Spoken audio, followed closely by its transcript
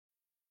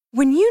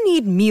When you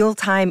need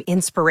mealtime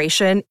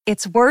inspiration,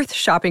 it's worth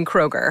shopping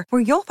Kroger,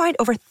 where you'll find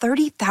over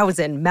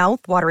 30,000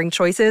 mouth-watering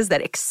choices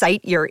that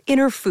excite your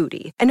inner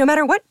foodie. And no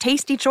matter what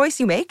tasty choice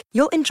you make,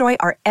 you'll enjoy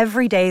our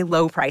everyday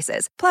low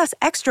prices, plus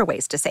extra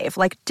ways to save,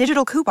 like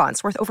digital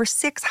coupons worth over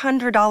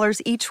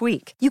 $600 each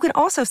week. You can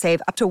also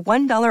save up to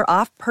 $1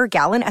 off per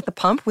gallon at the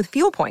pump with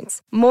fuel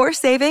points. More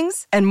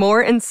savings and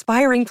more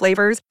inspiring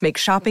flavors make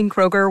shopping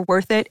Kroger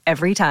worth it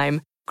every time.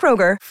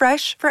 Kroger,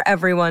 fresh for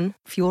everyone.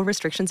 Fuel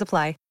restrictions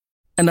apply.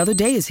 Another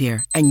day is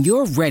here, and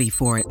you're ready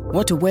for it.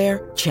 What to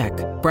wear? Check.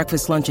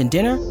 Breakfast, lunch, and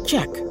dinner?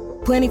 Check.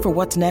 Planning for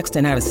what's next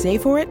and how to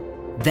save for it?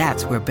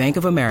 That's where Bank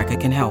of America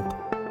can help.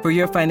 For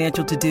your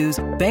financial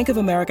to-dos, Bank of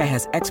America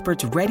has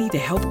experts ready to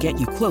help get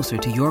you closer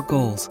to your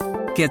goals.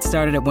 Get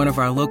started at one of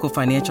our local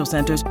financial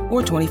centers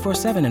or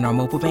 24/7 in our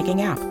mobile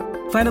banking app.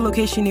 Find a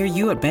location near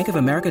you at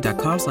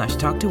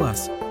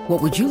bankofamerica.com/talktous.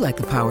 What would you like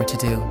the power to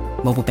do?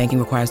 Mobile banking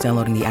requires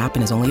downloading the app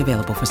and is only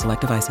available for select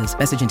devices.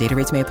 Message and data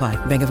rates may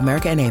apply. Bank of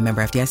America N.A.,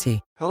 member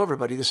FDIC. Hello,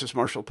 everybody. This is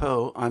Marshall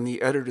Poe. I'm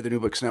the editor of the New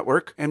Books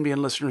Network.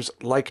 NBN listeners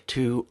like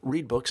to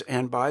read books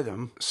and buy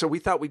them. So we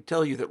thought we'd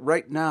tell you that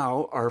right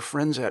now, our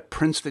friends at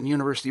Princeton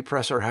University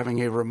Press are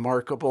having a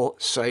remarkable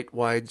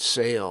site-wide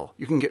sale.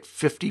 You can get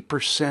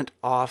 50%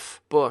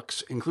 off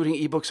books, including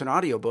ebooks and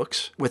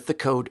audiobooks, with the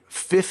code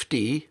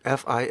 50,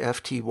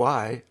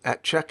 F-I-F-T-Y,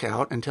 at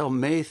checkout until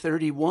May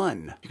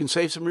 31. You can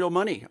save some real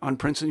money on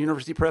Princeton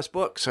University Press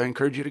books. I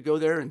encourage you to go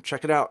there and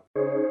check it out.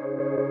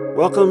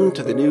 Welcome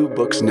to the New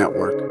Books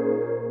Network.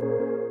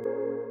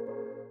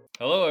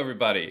 Hello,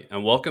 everybody,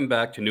 and welcome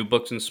back to New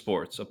Books in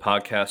Sports, a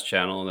podcast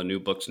channel on the New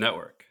Books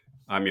Network.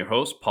 I'm your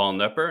host, Paul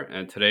Nepper,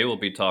 and today we'll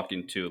be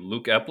talking to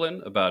Luke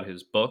Epplin about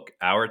his book,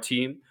 Our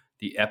Team,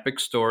 The Epic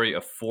Story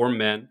of Four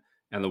Men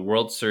and the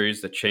World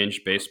Series That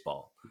Changed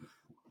Baseball.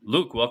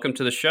 Luke, welcome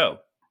to the show.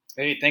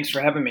 Hey, thanks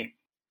for having me.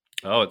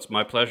 Oh, it's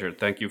my pleasure.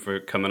 Thank you for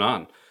coming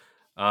on.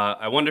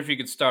 I wonder if you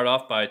could start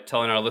off by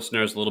telling our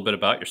listeners a little bit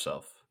about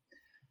yourself.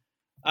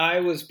 I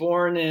was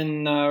born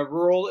in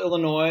rural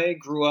Illinois,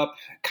 grew up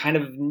kind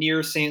of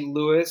near St.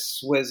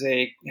 Louis,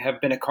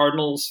 have been a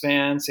Cardinals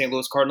fan, St.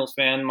 Louis Cardinals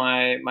fan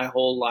my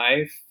whole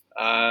life.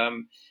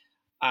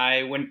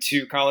 I went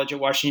to college at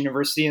Washington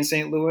University in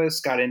St.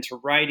 Louis, got into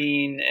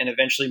writing, and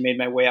eventually made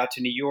my way out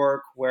to New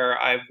York, where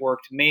I've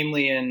worked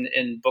mainly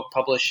in book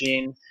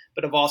publishing,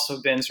 but have also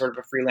been sort of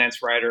a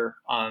freelance writer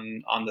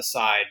on the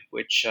side,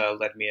 which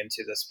led me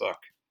into this book.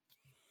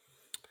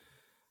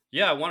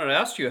 Yeah, I wanted to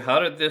ask you, how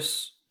did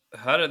this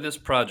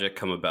project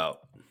come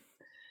about?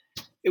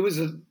 It was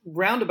a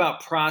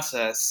roundabout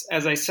process.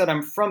 As I said,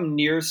 I'm from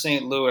near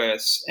St.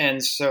 Louis,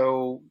 and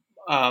so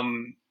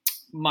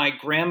my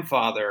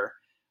grandfather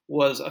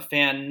was a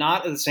fan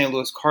not of the St.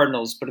 Louis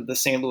Cardinals, but of the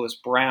St. Louis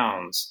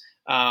Browns.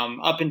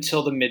 Up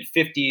until the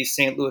mid-'50s,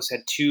 St. Louis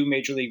had two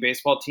Major League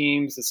Baseball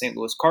teams, the St.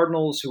 Louis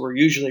Cardinals, who were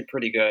usually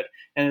pretty good,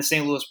 and the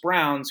St. Louis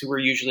Browns, who were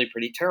usually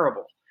pretty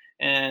terrible.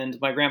 And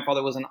my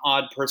grandfather was an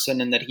odd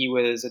person in that he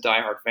was a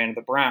diehard fan of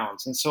the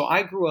Browns. And so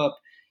I grew up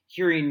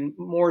hearing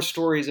more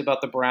stories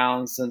about the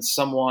Browns than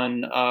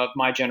someone of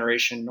my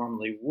generation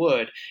normally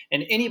would.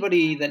 And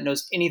anybody that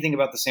knows anything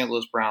about the St.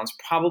 Louis Browns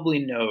probably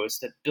knows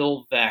that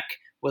Bill Veeck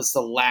was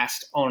the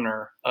last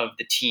owner of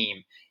the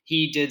team.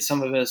 He did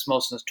some of his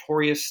most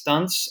notorious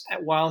stunts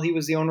while he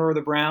was the owner of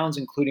the Browns,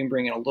 including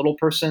bringing a little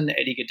person,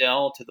 Eddie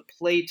Goodell, to the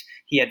plate.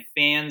 He had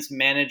fans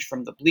managed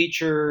from the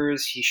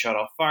bleachers. He shut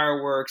off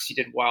fireworks. He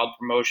did wild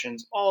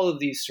promotions, all of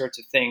these sorts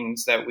of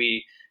things that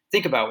we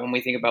think about when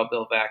we think about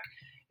Bill Veeck.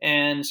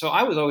 And so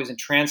I was always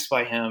entranced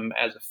by him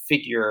as a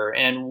figure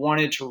and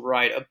wanted to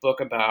write a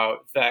book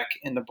about Veeck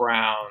and the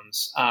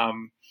Browns.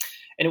 And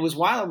it was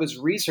while I was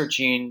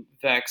researching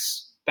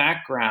Veeck's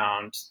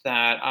background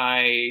that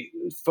I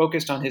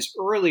focused on his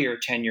earlier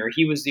tenure.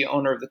 He was the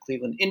owner of the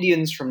Cleveland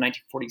Indians from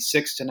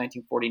 1946 to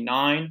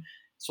 1949.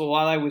 So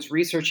while I was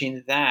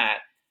researching that,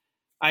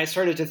 I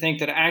started to think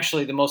that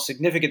actually the most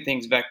significant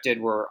things Veeck did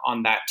were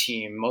on that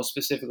team, most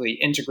specifically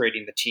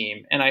integrating the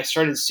team. And I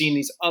started seeing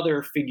these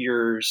other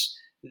figures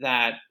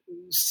that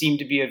seemed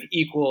to be of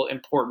equal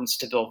importance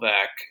to Bill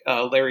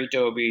Veeck, Larry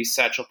Doby,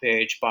 Satchel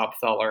Paige, Bob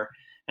Feller.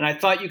 And I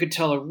thought you could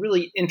tell a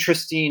really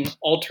interesting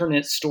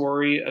alternate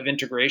story of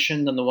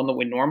integration than the one that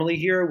we normally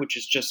hear, which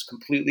is just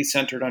completely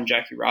centered on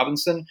Jackie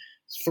Robinson,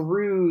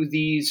 through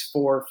these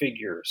four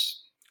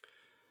figures.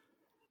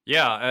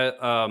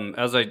 Yeah,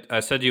 as I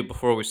said to you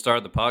before we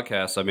started the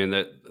podcast, I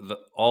mean,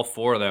 all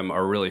four of them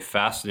are really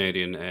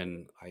fascinating,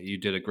 and you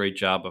did a great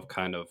job of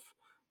kind of,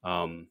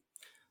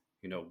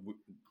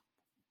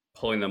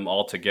 pulling them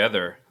all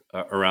together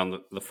around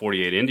the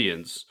 48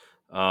 Indians.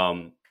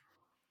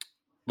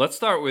 Let's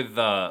start with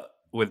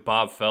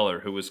Bob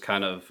Feller, who was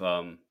kind of,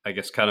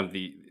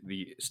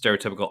 the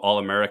stereotypical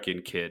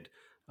All-American kid.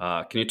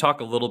 Can you talk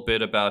a little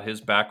bit about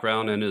his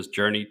background and his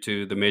journey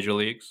to the major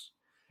leagues?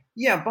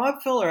 Yeah,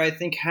 Bob Feller, I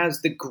think,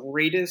 has the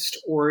greatest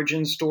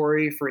origin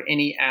story for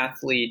any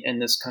athlete in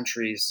this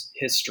country's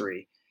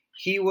history.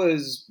 He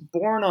was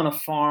born on a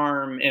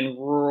farm in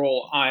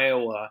rural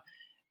Iowa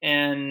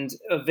and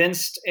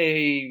evinced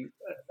a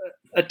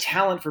a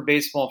talent for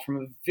baseball from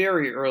a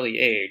very early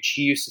age.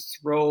 He used to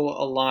throw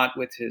a lot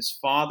with his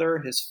father.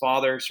 His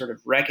father sort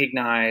of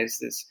recognized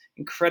this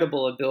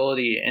incredible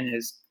ability in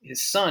his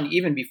son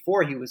even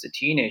before he was a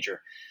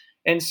teenager.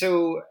 And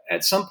so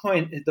at some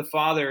point, the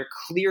father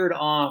cleared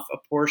off a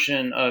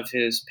portion of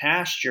his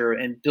pasture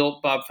and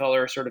built Bob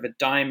Feller sort of a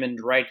diamond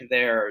right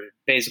there,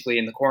 basically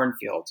in the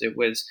cornfields. It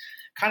was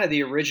kind of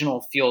the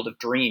original Field of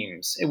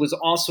Dreams. It was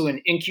also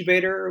an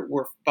incubator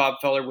where Bob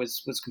Feller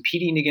was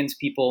competing against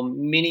people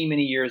many,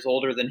 many years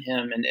older than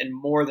him and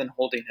more than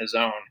holding his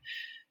own.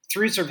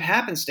 Through sort of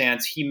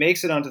happenstance, he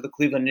makes it onto the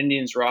Cleveland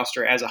Indians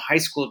roster as a high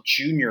school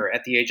junior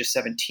at the age of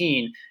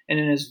 17. And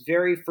in his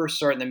very first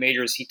start in the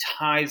majors, he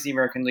ties the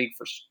American League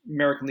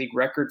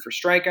record for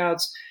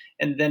strikeouts.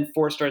 And then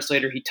 4 starts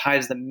later, he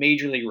ties the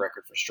Major League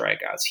record for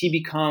strikeouts. He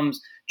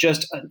becomes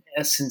just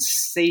a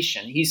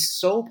sensation. He's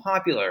so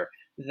popular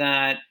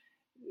that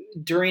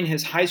during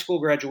his high school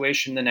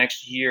graduation the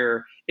next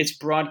year, it's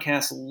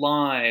broadcast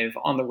live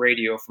on the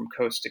radio from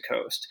coast to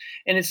coast.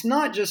 And it's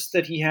not just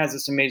that he has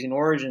this amazing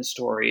origin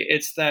story.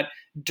 It's that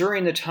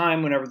during the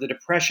time whenever the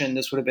Depression,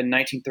 this would have been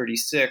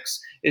 1936,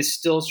 is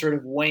still sort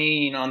of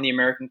weighing on the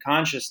American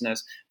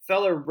consciousness,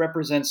 Feller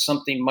represents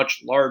something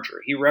much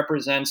larger. He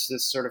represents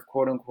this sort of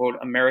quote unquote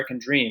American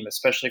dream,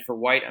 especially for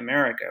white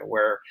America,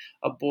 where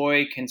a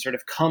boy can sort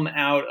of come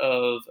out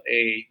of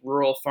a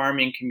rural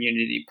farming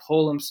community,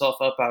 pull himself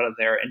up out of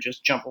there, and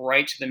just jump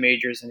right to the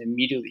majors and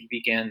immediately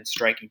begin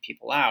striking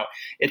people out.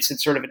 It's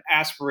sort of an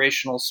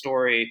aspirational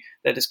story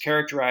that is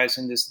characterized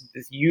in this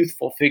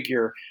youthful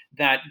figure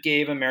that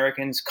gave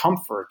Americans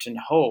comfort and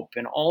hope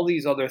and all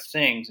these other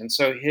things. And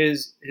so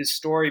his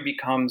story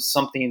becomes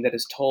something that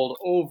is told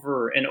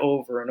over and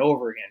over and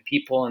over again.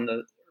 People in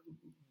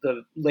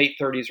the late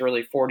 30s,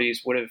 early 40s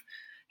would have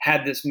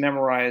had this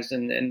memorized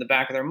in the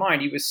back of their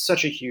mind. He was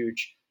such a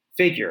huge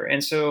figure.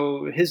 And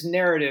so his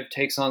narrative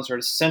takes on sort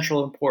of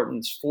central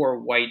importance for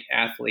white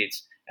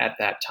athletes at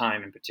that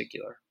time in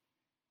particular.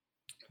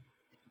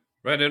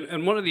 Right.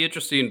 And one of the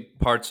interesting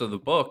parts of the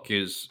book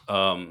is,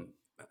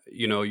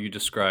 you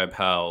describe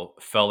how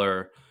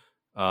Feller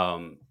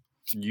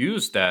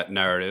used that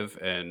narrative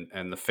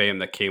and the fame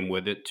that came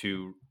with it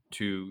to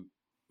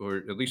or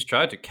at least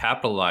tried to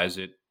capitalize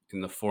it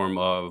in the form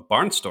of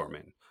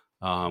barnstorming,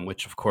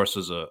 which of course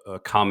is a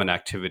common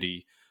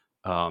activity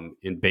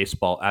in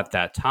baseball at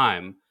that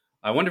time.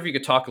 I wonder if you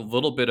could talk a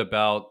little bit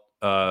about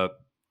the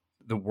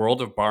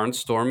world of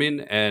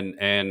barnstorming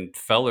and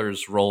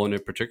Feller's role in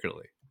it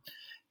particularly.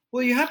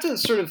 Well, you have to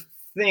sort of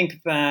think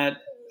that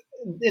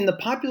in the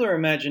popular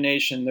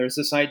imagination, there's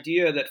this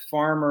idea that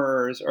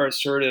farmers are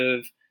sort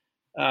of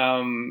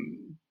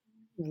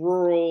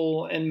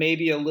rural and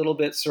maybe a little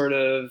bit sort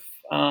of,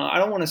 I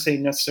don't want to say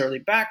necessarily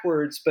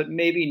backwards, but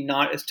maybe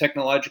not as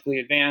technologically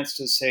advanced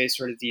as, say,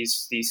 sort of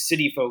these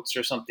city folks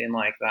or something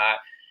like that.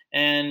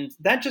 And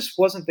that just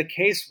wasn't the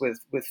case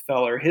with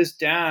Feller. His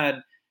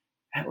dad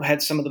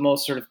had some of the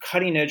most sort of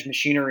cutting edge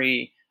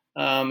machinery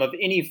of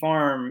any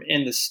farm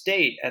in the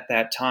state at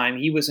that time.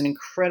 He was an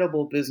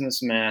incredible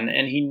businessman,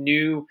 and he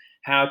knew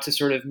how to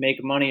sort of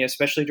make money,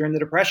 especially during the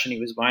Depression. He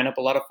was buying up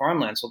a lot of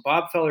farmland. So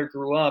Bob Feller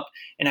grew up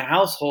in a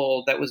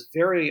household that was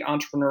very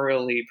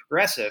entrepreneurially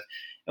progressive.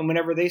 And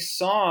whenever they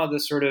saw the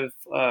sort of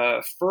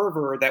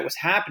fervor that was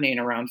happening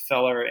around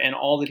Feller and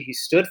all that he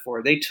stood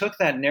for, they took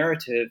that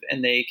narrative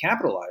and they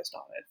capitalized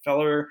on it.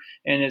 Feller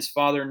and his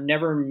father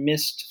never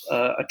missed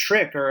a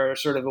trick or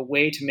sort of a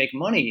way to make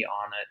money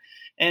on it.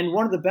 And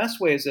one of the best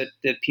ways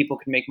that people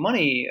could make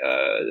money,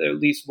 at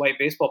least white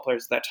baseball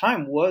players at that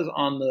time, was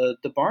on the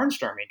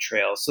barnstorming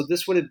trail. So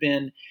this would have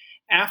been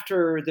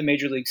after the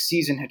Major League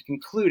season had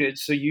concluded,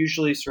 so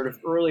usually sort of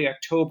early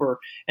October,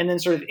 and then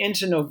sort of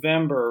into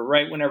November,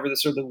 right whenever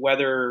the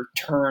weather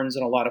turns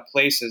in a lot of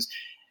places.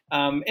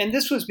 And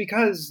this was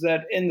because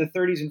that in the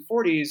 30s and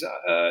 40s,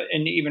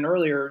 and even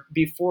earlier,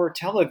 before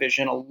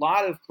television, a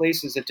lot of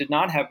places that did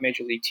not have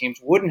major league teams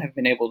wouldn't have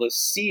been able to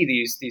see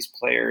these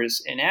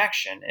players in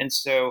action. And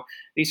so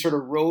these sort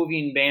of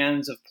roving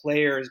bands of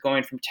players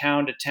going from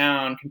town to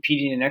town,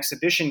 competing in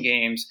exhibition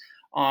games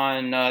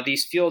on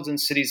these fields in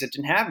cities that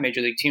didn't have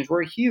major league teams were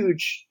a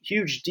huge,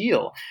 huge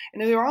deal.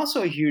 And they were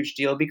also a huge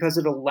deal because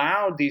it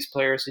allowed these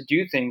players to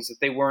do things that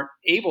they weren't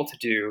able to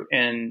do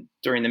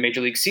during the major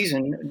league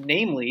season.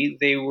 Namely,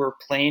 they were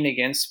playing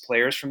against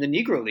players from the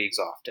Negro Leagues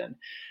often.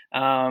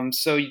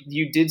 So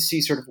you did see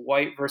sort of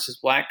white versus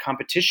black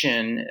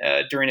competition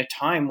during a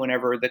time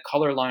whenever the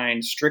color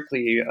line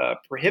strictly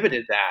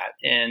prohibited that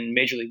in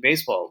Major League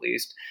Baseball, at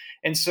least.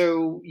 And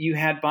so you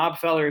had Bob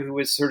Feller, who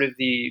was sort of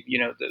the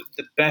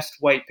best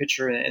white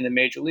pitcher in the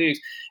major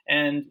leagues.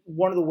 And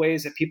one of the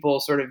ways that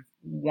people sort of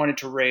wanted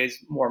to raise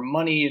more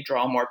money,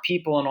 draw more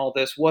people and all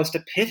this was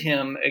to pit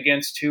him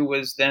against who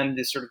was then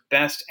the sort of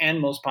best and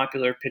most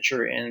popular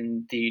pitcher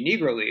in the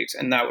Negro Leagues.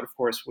 And that would, of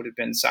course, would have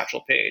been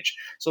Satchel Paige.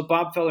 So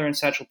Bob Feller and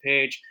Satchel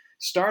Paige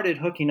started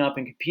hooking up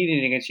and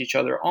competing against each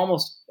other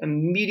almost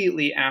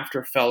immediately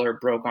after Feller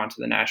broke onto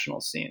the national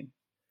scene.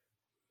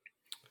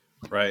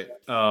 Right.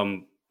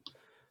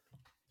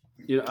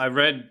 I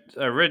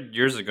read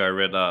years ago. I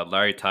read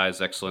Larry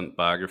Tye's excellent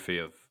biography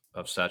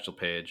of Satchel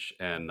Paige,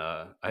 and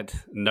I'd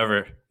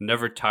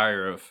never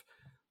tire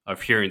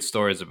of hearing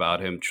stories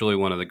about him. Truly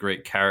one of the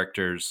great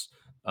characters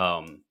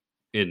um,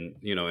 in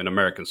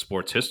American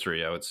sports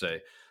history, I would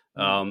say.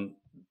 Um,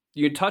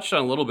 you touched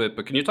on a little bit,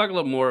 but can you talk a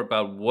little more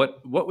about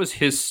what was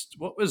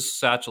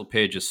Satchel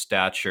Paige's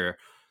stature,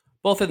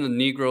 both in the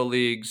Negro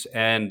leagues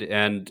and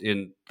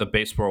in the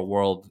baseball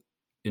world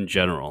in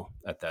general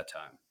at that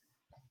time?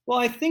 Well,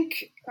 I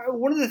think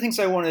one of the things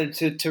I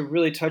wanted to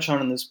really touch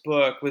on in this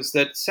book was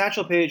that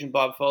Satchel Paige and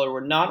Bob Feller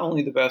were not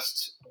only the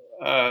best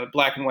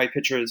black and white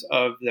pitchers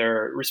of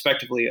their,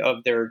 respectively,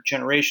 of their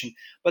generation,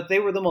 but they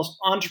were the most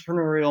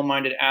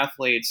entrepreneurial-minded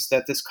athletes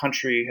that this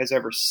country has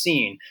ever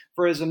seen.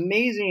 For as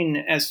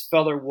amazing as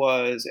Feller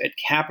was at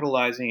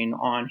capitalizing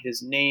on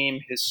his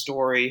name, his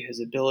story, his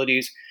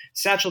abilities,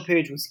 Satchel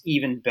Paige was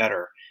even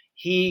better.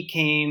 He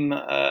came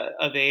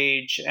of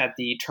age at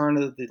the turn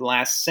of the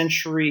last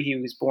century. He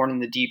was born in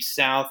the Deep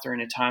South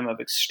during a time of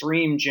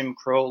extreme Jim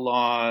Crow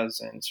laws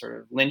and sort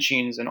of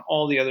lynchings and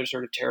all the other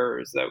sort of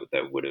terrors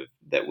that would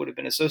have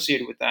been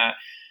associated with that.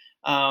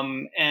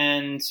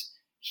 And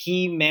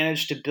he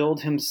managed to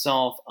build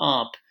himself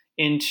up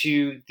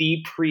into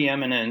the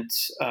preeminent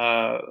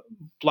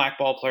black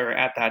ball player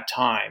at that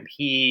time.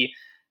 He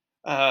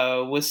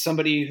was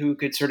somebody who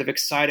could sort of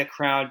excite a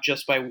crowd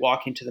just by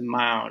walking to the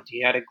mound.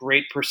 He had a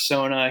great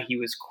persona. He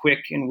was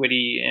quick and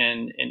witty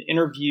in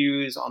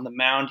interviews. On the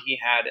mound, he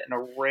had an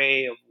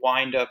array of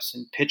windups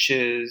and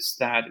pitches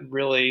that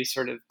really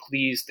sort of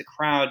pleased the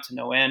crowd to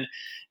no end.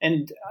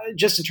 And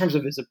just in terms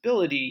of his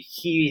ability,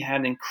 he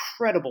had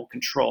incredible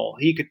control.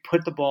 He could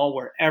put the ball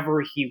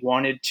wherever he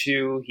wanted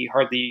to. He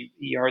hardly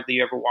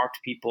ever walked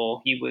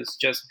people. He was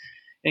just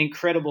an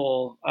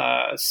incredible,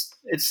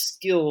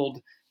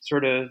 skilled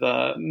sort of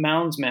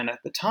moundsman at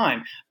the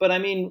time. But I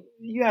mean,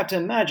 you have to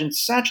imagine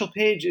Satchel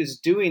Paige is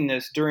doing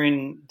this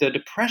during the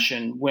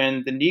Depression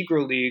when the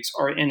Negro Leagues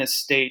are in a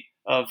state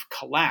of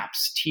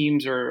collapse.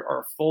 Teams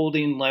are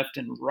folding left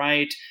and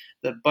right.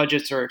 The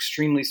budgets are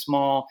extremely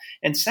small.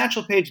 And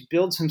Satchel Paige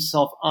builds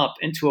himself up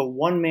into a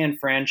one-man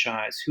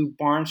franchise who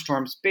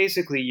barnstorms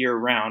basically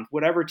year-round.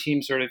 Whatever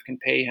team sort of can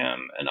pay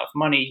him enough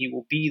money, he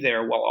will be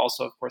there, while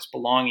also, of course,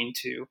 belonging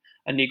to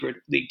a Negro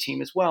League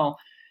team as well.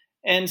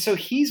 And so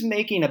he's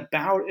making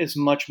about as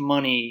much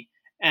money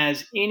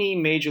as any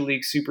major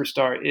league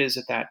superstar is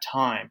at that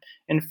time.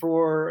 And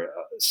for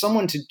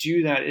someone to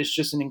do that is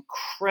just an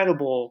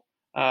incredible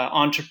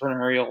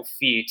entrepreneurial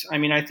feat. I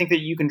mean, I think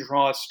that you can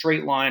draw a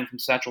straight line from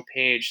Satchel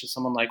Paige to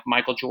someone like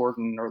Michael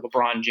Jordan or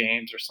LeBron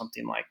James or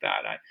something like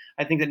that.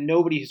 I think that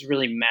nobody has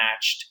really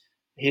matched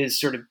his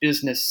sort of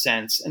business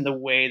sense and the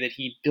way that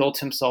he built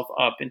himself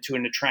up into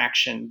an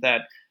attraction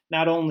that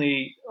not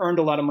only earned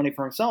a lot of money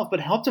for himself, but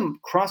helped him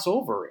cross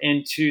over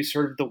into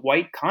sort of the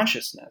white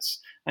consciousness.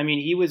 I mean,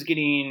 he was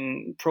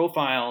getting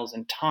profiles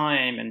and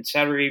Time and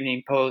Saturday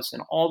Evening Post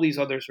and all these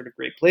other sort of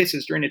great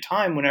places during a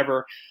time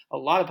whenever a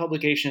lot of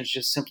publications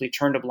just simply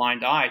turned a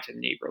blind eye to the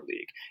Negro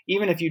League.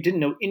 Even if you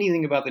didn't know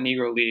anything about the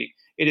Negro League,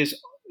 it is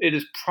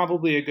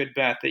probably a good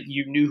bet that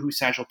you knew who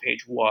Satchel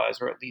Paige was,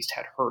 or at least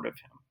had heard of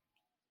him.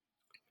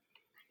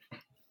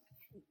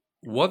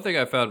 One thing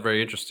I found very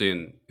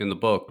interesting in the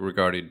book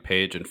regarding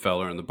Page and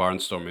Feller and the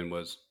barnstorming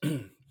was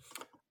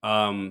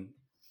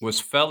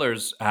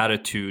Feller's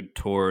attitude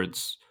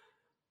towards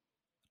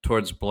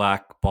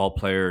black ball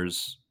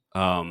players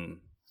in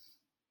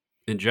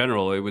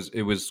general. It was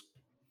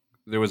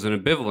there was an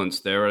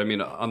ambivalence there. I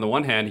mean, on the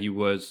one hand, he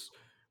was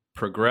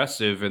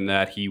progressive in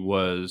that he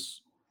was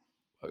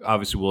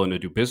obviously willing to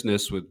do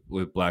business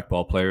with black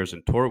ball players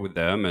and tour with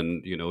them,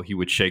 and he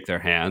would shake their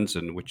hands,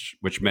 and which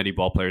many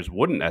ball players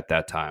wouldn't at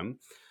that time.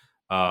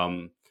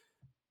 And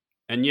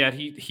yet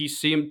he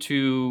seemed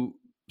to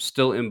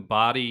still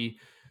embody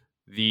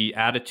the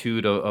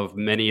attitude of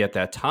many at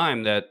that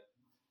time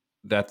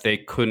that they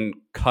couldn't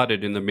cut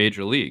it in the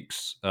major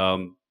leagues.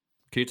 Can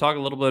you talk a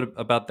little bit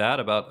about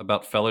that,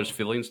 about Feller's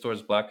feelings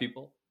towards black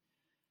people?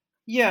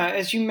 Yeah,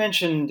 as you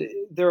mentioned,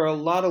 there are a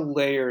lot of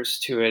layers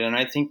to it, and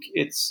I think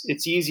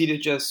it's easy to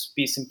just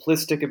be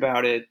simplistic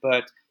about it.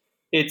 But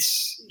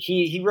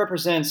he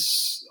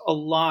represents a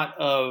lot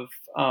of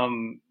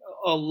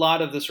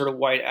the sort of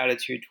white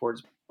attitude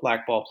towards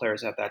black ball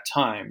players at that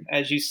time.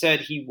 As you said,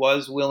 he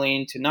was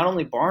willing to not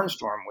only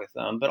barnstorm with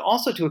them, but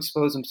also to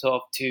expose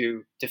himself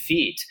to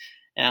defeat.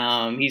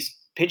 He's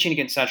pitching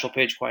against Satchel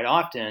Paige quite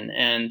often,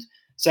 and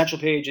Satchel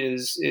Paige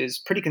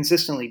is pretty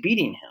consistently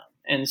beating him.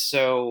 And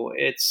so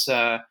it's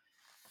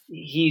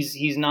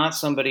he's not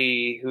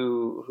somebody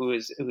who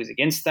is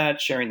against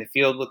that, sharing the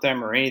field with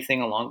them or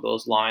anything along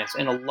those lines.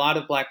 And a lot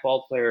of black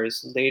ball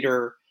players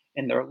later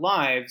in their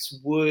lives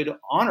would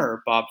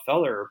honor Bob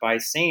Feller by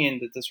saying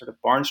that the sort of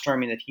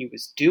barnstorming that he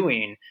was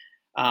doing,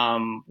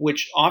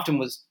 which often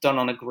was done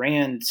on a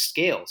grand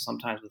scale,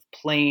 sometimes with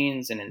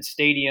planes and in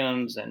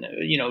stadiums, and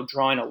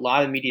drawing a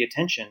lot of media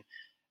attention,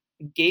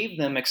 gave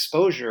them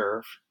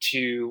exposure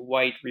to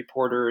white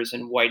reporters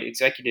and white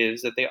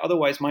executives that they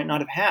otherwise might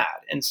not have had.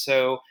 And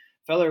so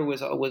Feller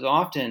was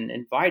often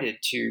invited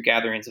to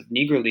gatherings of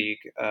Negro League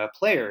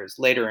players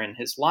later in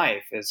his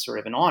life as sort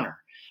of an honor.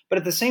 But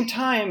at the same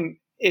time,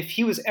 if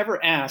he was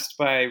ever asked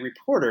by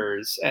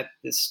reporters at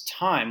this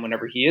time,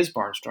 whenever he is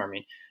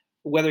barnstorming,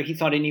 whether he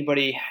thought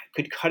anybody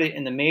could cut it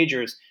in the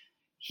majors,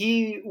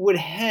 he would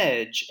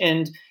hedge.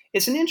 And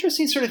it's an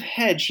interesting sort of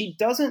hedge. He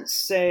doesn't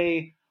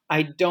say,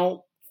 I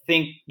don't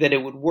think that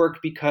it would work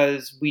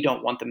because we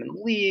don't want them in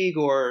the league,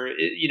 or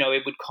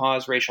it would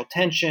cause racial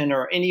tension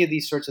or any of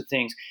these sorts of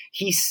things.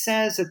 He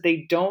says that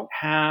they don't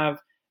have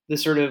the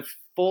sort of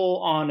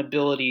full-on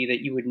ability that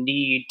you would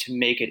need to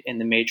make it in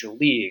the major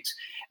leagues.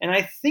 And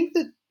I think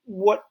that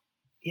what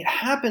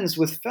happens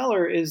with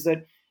Feller is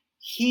that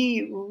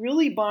he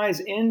really buys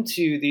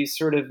into these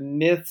sort of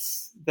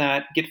myths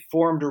that get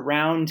formed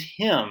around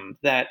him,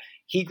 that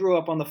he grew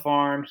up on the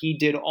farm. He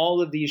did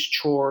all of these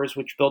chores,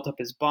 which built up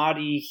his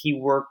body. He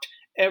worked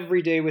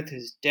every day with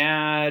his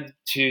dad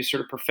to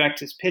sort of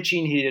perfect his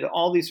pitching. He did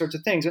all these sorts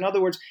of things. In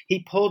other words,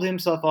 he pulled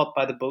himself up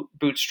by the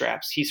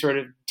bootstraps. He sort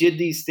of did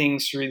these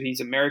things through these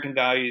American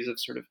values of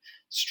sort of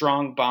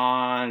strong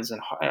bonds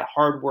and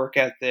hard work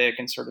ethic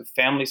and sort of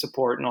family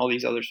support and all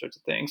these other sorts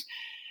of things.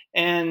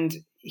 And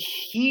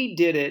he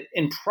did it,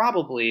 and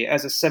probably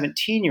as a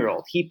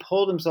 17-year-old, he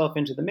pulled himself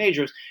into the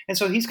majors. And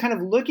so he's kind of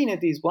looking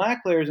at these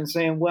black players and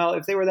saying, well,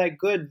 if they were that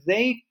good,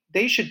 they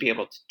should be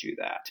able to do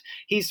that.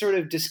 He's sort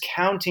of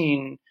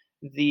discounting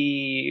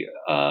the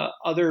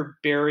other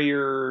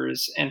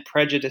barriers and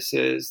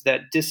prejudices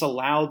that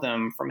disallow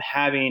them from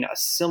having a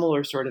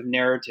similar sort of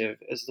narrative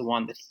as the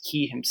one that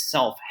he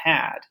himself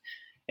had.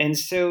 And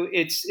so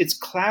it's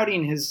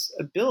clouding his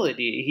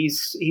ability.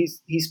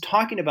 He's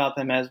talking about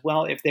them as,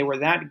 well, if they were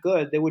that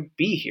good, they would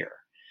be here.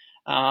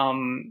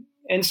 And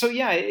so,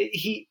 yeah,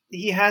 he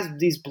has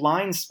these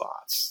blind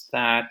spots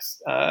that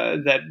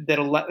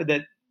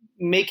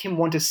make him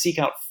want to seek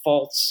out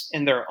faults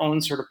in their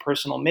own sort of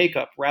personal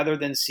makeup, rather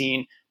than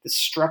seeing the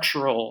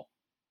structural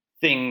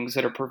things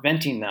that are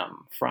preventing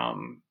them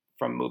from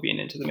moving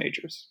into the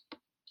majors.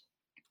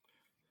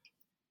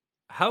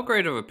 How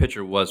great of a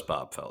pitcher was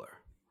Bob Feller?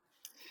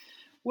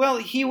 Well,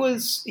 he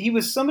was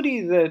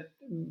somebody that,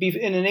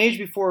 in an age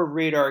before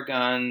radar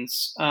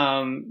guns,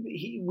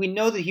 we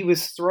know that he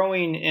was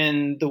throwing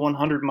in the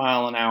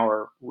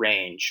 100-mile-an-hour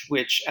range,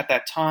 which at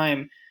that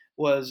time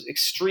was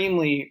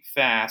extremely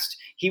fast.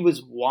 He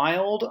was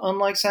wild,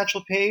 unlike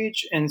Satchel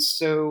Paige, and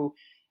so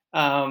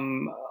a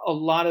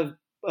lot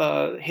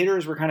of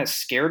hitters were kind of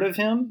scared of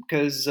him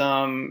because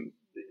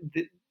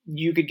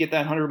you could get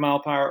that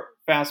 100-mile-per-hour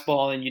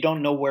fastball and you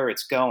don't know where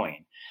it's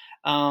going.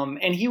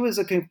 And he was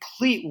a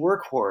complete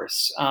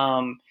workhorse.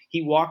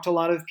 He walked a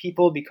lot of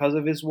people because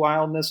of his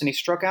wildness, and he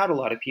struck out a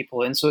lot of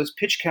people. And so his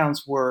pitch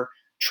counts were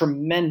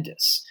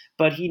tremendous,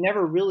 but he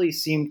never really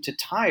seemed to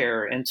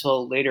tire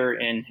until later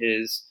in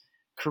his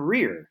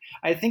career.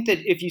 I think that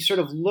if you sort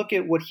of look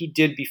at what he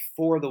did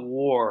before the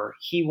war,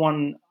 he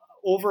won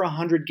over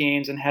 100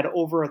 games and had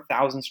over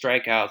 1,000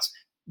 strikeouts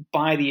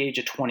by the age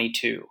of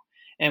 22.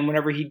 And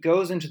whenever he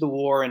goes into the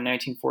war in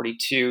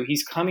 1942,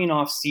 he's coming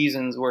off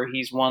seasons where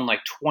he's won like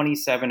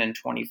 27 and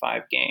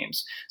 25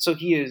 games. So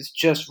he is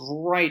just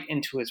right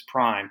into his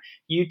prime.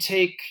 You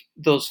take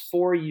those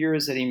 4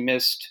 years that he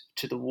missed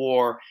to the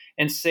war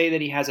and say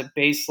that he has a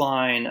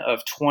baseline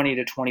of 20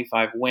 to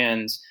 25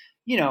 wins.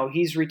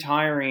 He's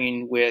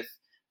retiring with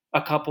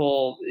a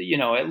couple,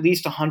 at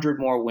least 100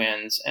 more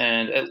wins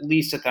and at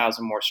least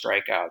 1,000 more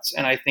strikeouts.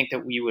 And I think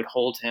that we would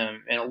hold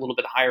him in a little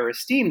bit higher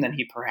esteem than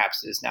he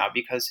perhaps is now,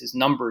 because his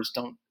numbers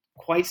don't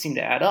quite seem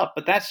to add up.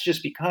 But that's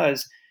just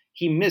because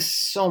he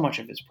missed so much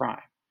of his prime.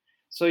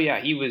 So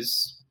yeah, he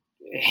was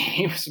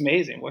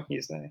amazing. What can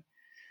you say?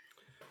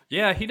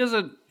 Yeah, he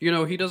doesn't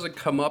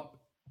come up.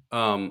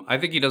 I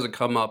think he doesn't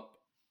come up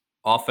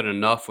often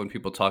enough when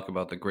people talk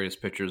about the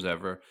greatest pitchers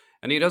ever.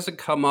 And he doesn't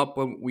come up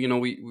when,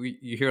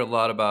 you hear a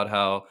lot about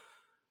how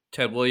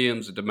Ted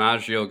Williams and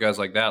DiMaggio, guys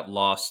like that,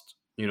 lost,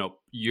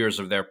 years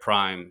of their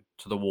prime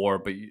to the war.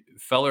 But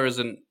Feller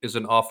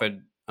isn't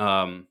often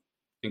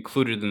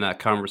included in that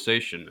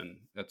conversation, and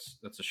that's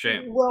a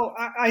shame. Well,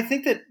 I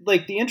think that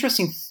the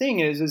interesting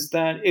thing is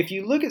that if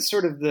you look at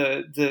sort of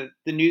the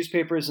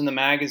newspapers and the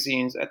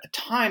magazines at the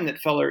time that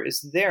Feller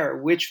is there,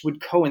 which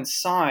would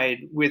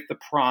coincide with the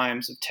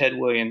primes of Ted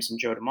Williams and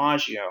Joe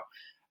DiMaggio,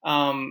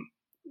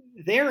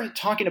 they're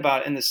talking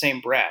about in the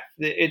same breath.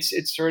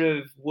 It's sort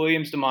of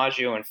Williams,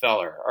 DiMaggio, and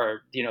Feller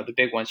are, the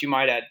big ones. You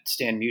might add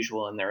Stan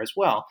Musial in there as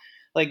well.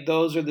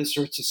 Those are the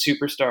sorts of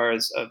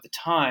superstars of the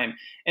time.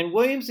 And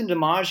Williams and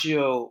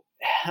DiMaggio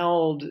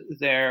held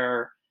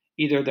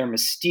either their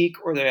mystique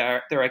or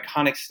their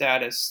iconic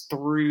status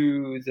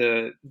through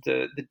the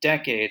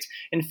decades.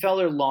 And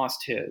Feller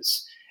lost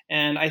his.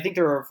 And I think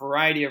there are a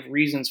variety of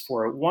reasons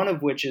for it. One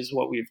of which is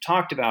what we've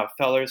talked about,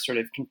 Feller's sort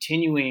of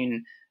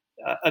continuing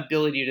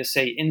ability to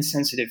say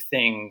insensitive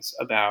things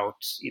about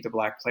either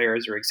black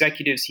players or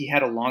executives. He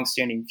had a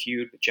longstanding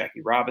feud with Jackie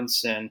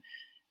Robinson.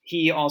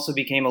 He also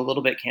became a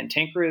little bit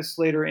cantankerous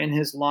later in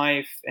his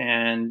life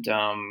and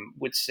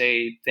would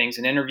say things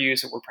in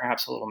interviews that were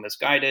perhaps a little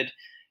misguided.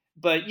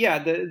 but yeah,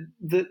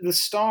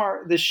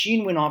 the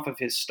sheen went off of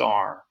his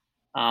star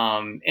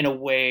in a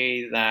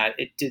way that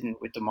it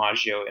didn't with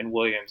DiMaggio and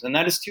Williams, and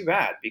that is too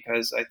bad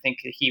because I think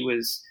he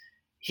was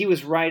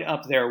right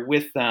up there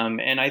with them,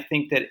 and I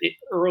think that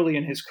early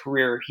in his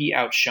career he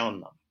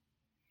outshone them.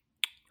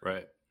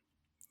 Right.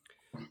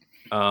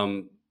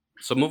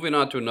 So moving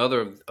on to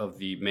another of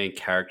the main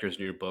characters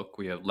in your book,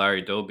 we have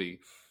Larry Doby,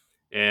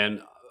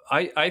 and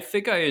I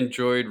think I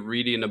enjoyed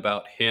reading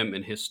about him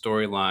and his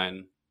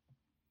storyline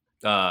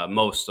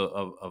most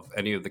of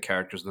any of the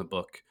characters in the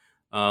book.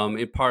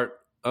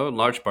 In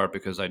large part,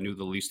 because I knew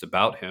the least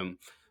about him.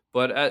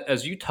 But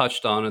as you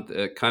touched on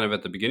kind of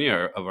at the beginning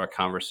of our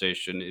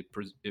conversation, it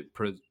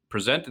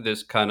presented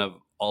this kind of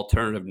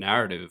alternative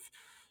narrative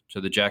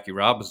to the Jackie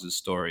Robinson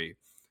story.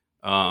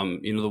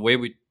 The way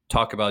we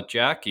talk about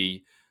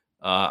Jackie,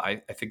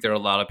 I think there are a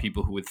lot of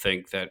people who would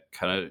think that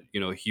kind of,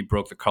 he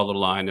broke the color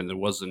line and there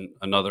wasn't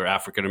another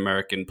African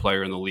American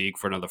player in the league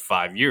for another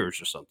 5 years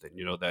or something,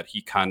 that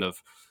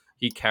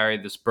he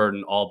carried this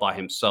burden all by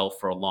himself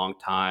for a long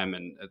time.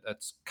 And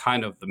that's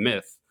kind of the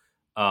myth.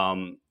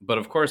 But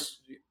of course,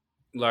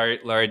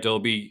 Larry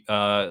Doby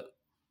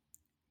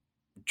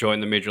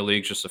joined the major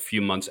leagues just a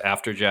few months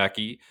after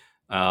Jackie,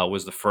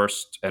 was the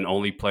first and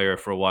only player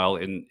for a while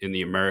in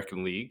the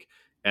American League.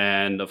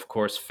 And of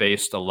course,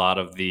 faced a lot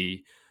of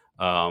the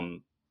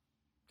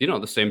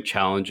same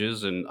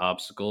challenges and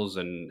obstacles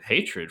and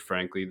hatred,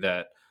 frankly,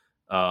 that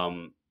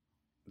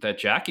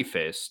Jackie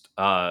faced.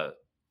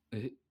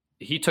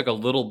 He took a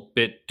little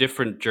bit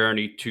different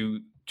journey to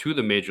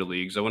the major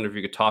leagues. I wonder if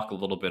you could talk a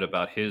little bit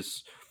about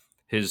his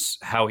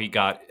how he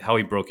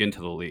broke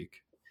into the league.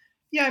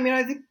 Yeah, I mean,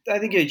 I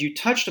think as you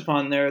touched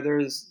upon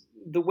there's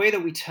the way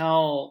that we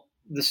tell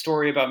the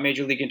story about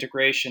major league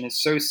integration is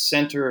so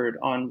centered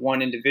on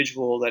one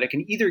individual that it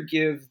can either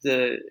give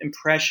the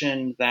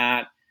impression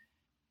that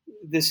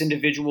this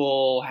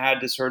individual had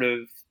to sort of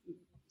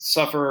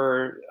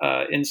suffer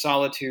in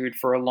solitude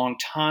for a long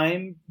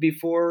time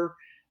before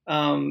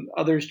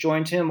others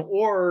joined him,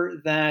 or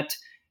that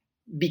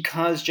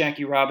because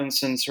Jackie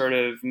Robinson sort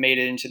of made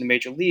it into the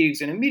major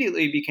leagues and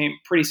immediately became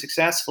pretty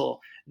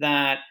successful,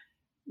 that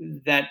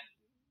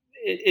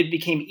it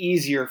became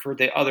easier for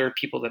the other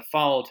people that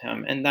followed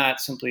him. And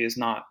that simply is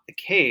not the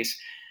case.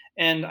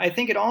 And I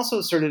think it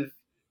also sort of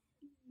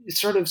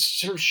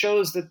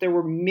shows that there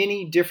were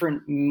many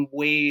different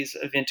ways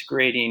of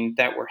integrating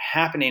that were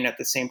happening at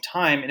the same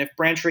time. And if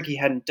Branch Rickey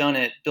hadn't done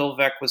it, Bill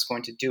Veeck was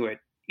going to do it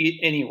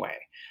anyway.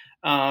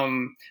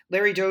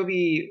 Larry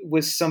Doby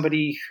was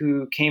somebody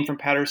who came from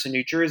Paterson,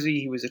 New Jersey.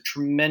 He was a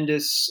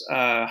tremendous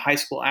high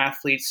school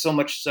athlete, so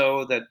much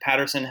so that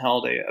Paterson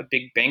held a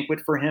big banquet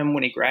for him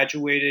when he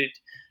graduated.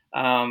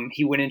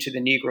 He went into the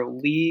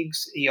Negro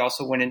Leagues. He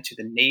also went into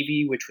the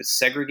Navy, which was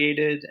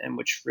segregated and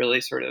which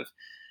really sort of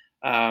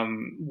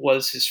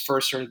was his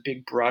first sort of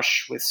big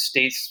brush with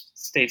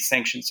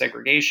state-sanctioned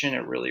segregation.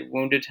 It really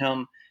wounded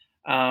him.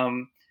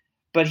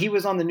 But he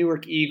was on the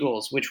Newark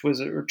Eagles, which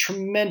was a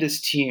tremendous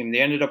team. They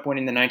ended up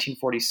winning the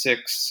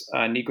 1946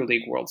 Negro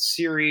League World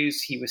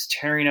Series. He was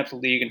tearing up the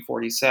league in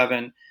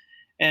 47.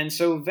 And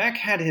so Veeck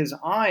had his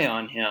eye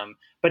on him,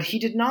 but he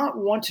did not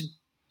want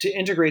to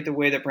integrate the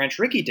way that Branch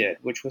Rickey did,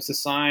 which was to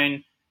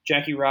sign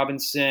Jackie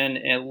Robinson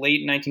in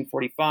late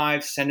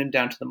 1945, send him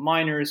down to the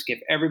minors, give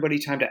everybody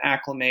time to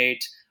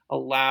acclimate,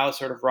 allow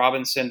sort of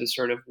Robinson to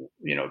sort of,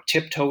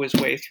 tiptoe his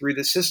way through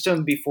the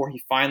system before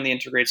he finally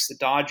integrates the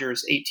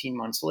Dodgers 18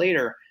 months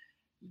later.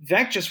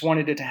 Veeck just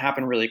wanted it to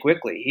happen really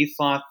quickly. He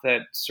thought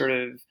that sort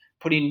of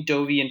putting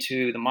Doby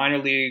into the minor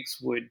leagues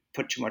would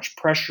put too much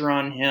pressure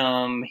on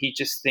him. He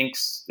just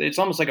thinks it's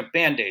almost like a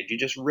Band-Aid. You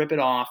just rip it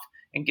off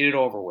and get it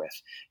over with.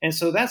 And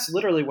so that's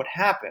literally what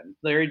happened.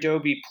 Larry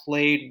Doby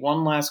played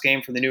one last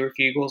game for the Newark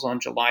Eagles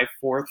on July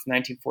 4th,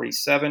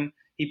 1947.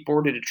 He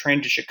boarded a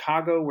train to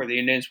Chicago where the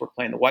Indians were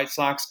playing the White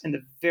Sox, and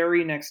the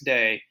very next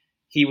day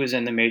he was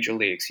in the major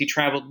leagues. He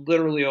traveled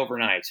literally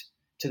overnight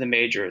to the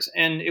majors,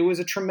 and it was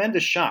a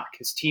tremendous shock.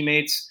 His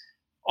teammates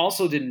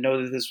also didn't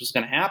know that this was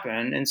going to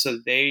happen, and so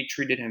they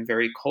treated him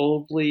very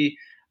coldly.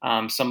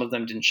 Some of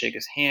them didn't shake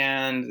his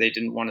hand. They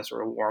didn't want to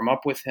sort of warm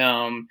up with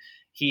him.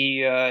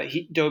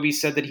 Doby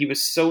said that he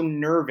was so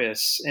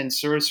nervous and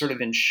sort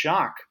of in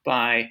shock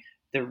by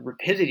the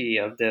rapidity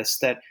of this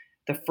that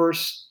the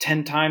first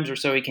 10 times or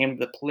so he came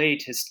to the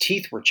plate, his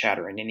teeth were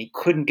chattering and he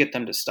couldn't get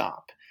them to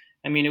stop.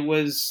 I mean, it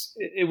was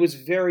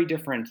very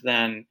different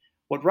than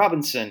what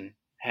Robinson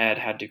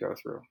had to go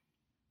through.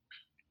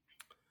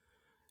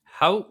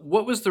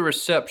 What was the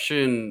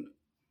reception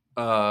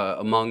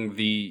among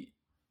the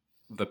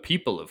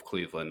people of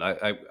Cleveland?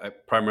 I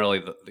primarily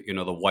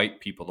the white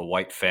people, the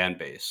white fan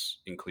base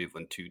in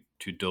Cleveland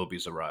to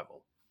Doby's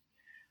arrival.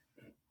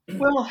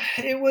 Well,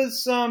 it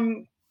was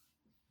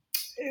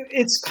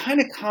it's kind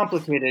of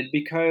complicated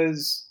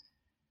because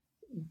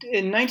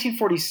in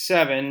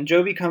 1947,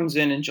 Doby comes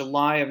in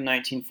July of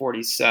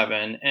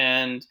 1947,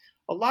 and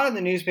a lot of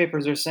the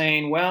newspapers are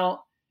saying,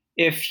 well,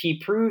 if he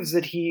proves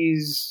that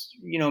he's,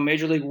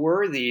 major league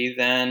worthy,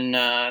 then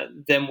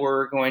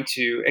we're going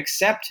to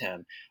accept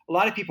him. A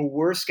lot of people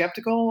were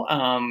skeptical.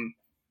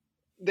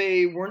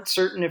 They weren't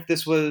certain if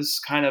this was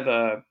kind of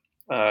a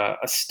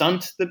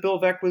stunt that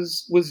Bill Veeck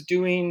was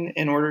doing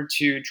in order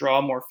to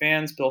draw more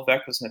fans. Bill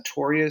Veeck was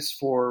notorious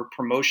for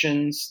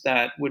promotions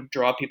that would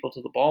draw people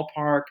to the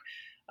ballpark.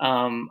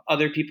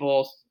 Other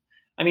people,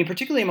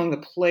 particularly among the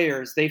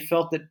players, they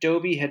felt that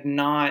Doby had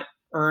not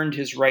earned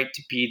his right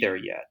to be there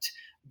yet.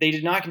 They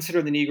did not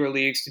consider the Negro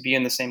Leagues to be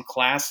in the same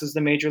class as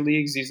the major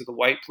leagues. These are the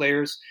white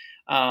players.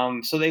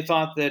 So they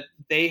thought that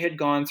they had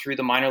gone through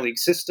the minor league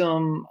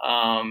system,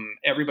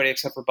 everybody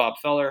except for Bob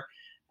Feller,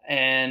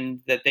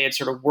 and that they had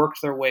sort of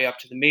worked their way up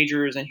to the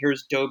majors. And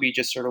here's Doby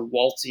just sort of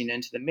waltzing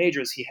into the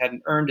majors. He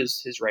hadn't earned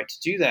his right to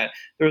do that.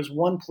 There was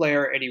one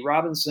player, Eddie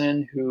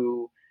Robinson,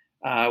 who,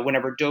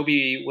 whenever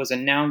Doby was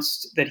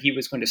announced that he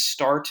was going to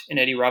start in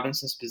Eddie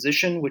Robinson's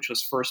position, which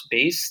was first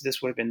base,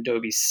 this would have been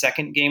Doby's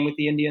second game with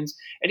the Indians,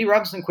 Eddie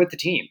Robinson quit the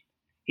team.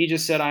 He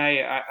just said,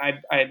 I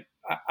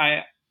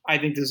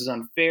think this is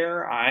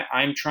unfair.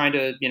 I'm trying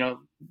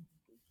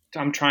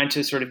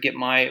to sort of get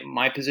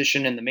my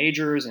position in the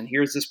majors, and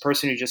here's this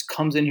person who just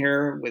comes in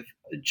here with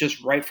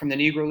just right from the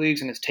Negro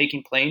Leagues and is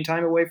taking playing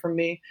time away from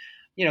me.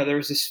 There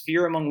was this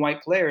fear among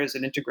white players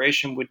that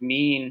integration would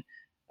mean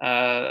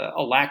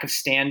a lack of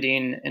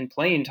standing and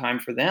playing time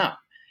for them.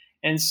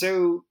 And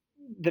so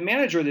the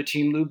manager of the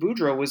team, Lou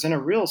Boudreau, was in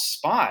a real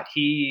spot.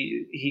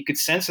 He could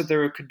sense that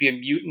there could be a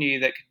mutiny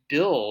that could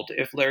build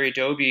if Larry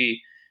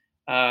Doby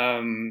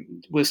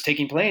was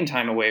taking playing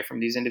time away from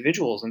these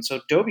individuals. And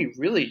so Doby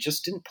really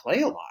just didn't play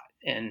a lot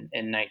in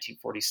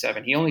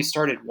 1947. He only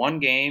started one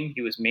game.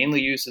 He was mainly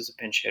used as a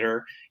pinch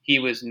hitter. He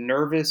was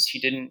nervous. He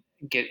didn't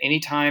get any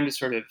time to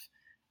sort of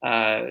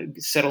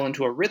settle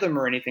into a rhythm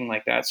or anything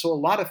like that. So a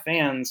lot of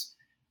fans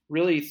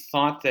really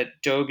thought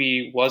that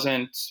Doby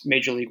wasn't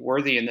major league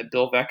worthy and that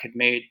Bill Veeck had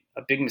made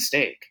a big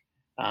mistake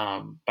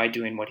by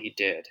doing what he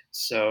did.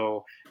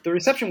 So the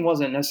reception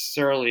wasn't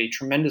necessarily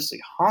tremendously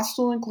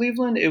hostile in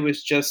Cleveland. It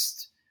was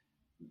just,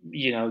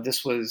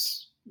 this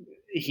was,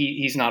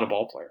 he's not a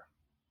ball player.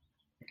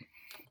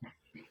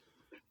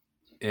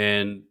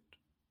 And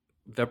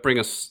that brings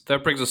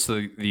us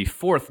to the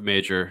fourth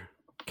major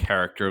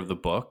character of the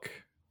book,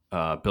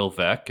 Bill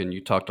Veeck, and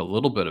you talked a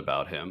little bit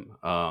about him.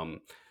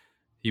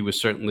 He was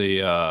certainly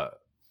a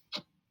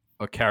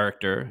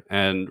character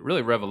and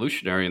really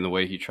revolutionary in the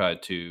way he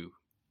tried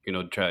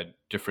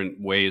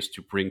different ways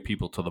to bring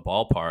people to the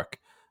ballpark.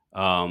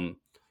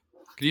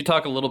 Could you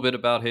talk a little bit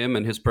about him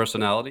and his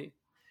personality?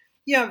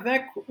 Yeah,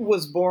 Veeck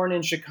was born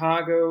in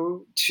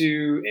Chicago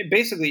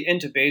basically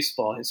into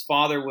baseball. His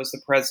father was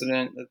the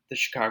president of the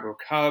Chicago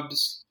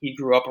Cubs. He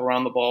grew up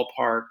around the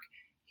ballpark.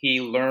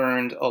 He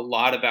learned a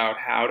lot about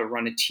how to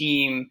run a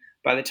team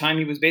by the time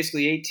he was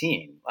basically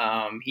 18.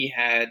 He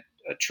had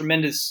a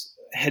tremendous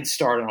head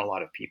start on a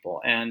lot of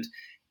people. And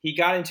he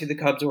got into the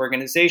Cubs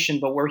organization,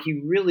 but where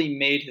he really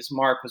made his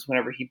mark was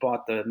whenever he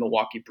bought the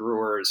Milwaukee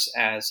Brewers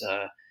as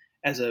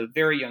a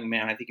very young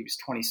man. I think he was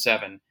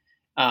 27.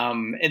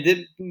 And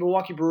the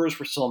Milwaukee Brewers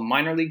were still a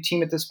minor league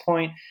team at this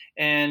point.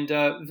 And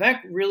Veeck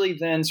really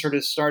then sort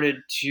of started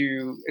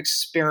to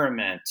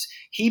experiment.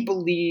 He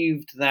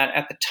believed that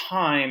at the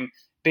time,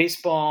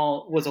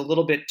 baseball was a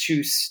little bit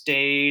too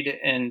staid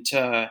and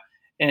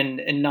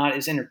not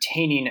as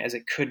entertaining as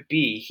it could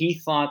be. He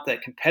thought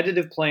that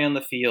competitive play on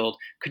the field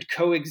could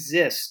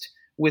coexist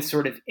with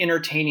sort of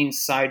entertaining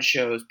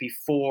sideshows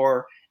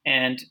before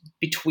and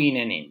between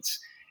innings.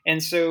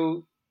 And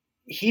so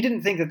he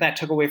didn't think that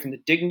took away from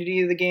the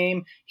dignity of the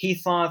game. He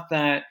thought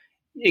that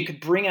it could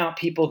bring out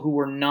people who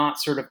were not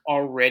sort of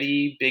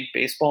already big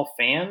baseball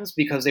fans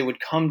because they would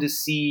come to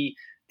see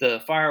the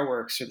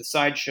fireworks or the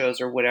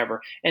sideshows or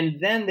whatever. And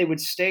then they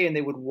would stay and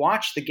they would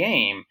watch the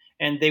game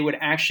and they would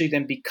actually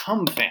then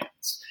become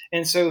fans.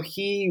 And so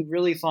he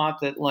really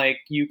thought that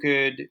you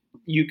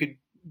could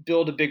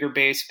build a bigger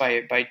base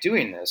by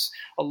doing this.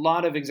 A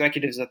lot of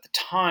executives at the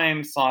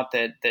time thought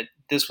that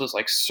this was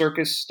like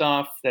circus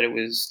stuff, that it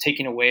was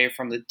taking away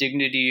from the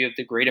dignity of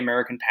the great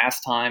American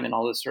pastime and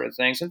all this sort of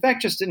things. In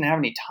fact, just didn't have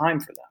any time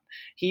for them.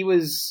 He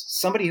was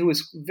somebody who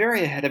was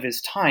very ahead of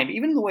his time.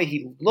 Even the way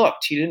he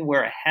looked, he didn't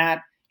wear a hat,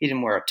 he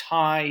didn't wear a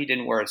tie, he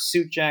didn't wear a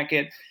suit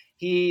jacket.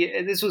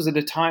 This was at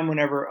a time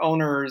whenever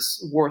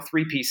owners wore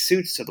three-piece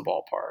suits to the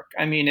ballpark.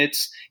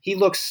 He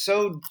looked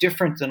so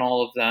different than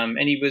all of them,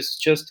 and he was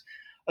just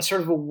a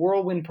sort of a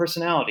whirlwind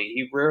personality.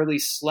 He rarely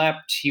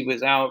slept. He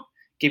was out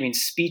giving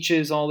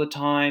speeches all the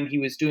time. He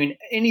was doing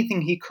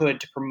anything he could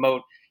to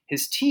promote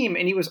his team,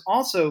 and he was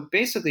also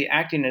basically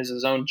acting as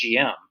his own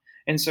GM.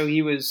 And so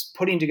he was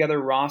putting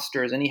together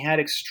rosters, and he had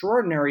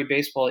extraordinary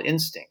baseball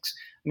instincts.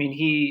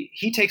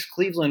 He takes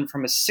Cleveland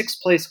from a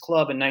sixth-place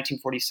club in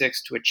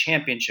 1946 to a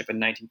championship in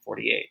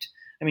 1948.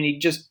 He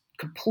just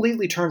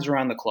completely turns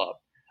around the club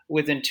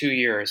within 2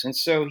 years. And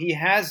so he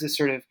has this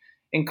sort of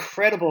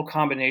incredible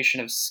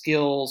combination of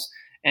skills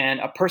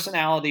and a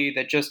personality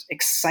that just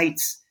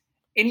excites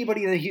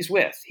anybody that he's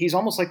with. He's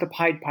almost like the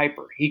Pied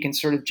Piper. He can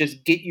sort of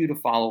just get you to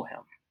follow him.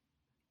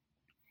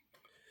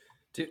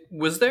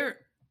 Was there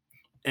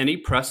any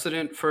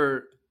precedent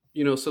for,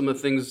 some of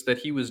the things that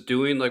he was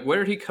doing? Like, where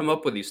did he come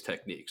up with these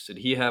techniques? Did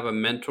he have a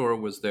mentor?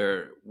 Was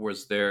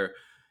there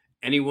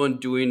anyone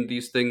doing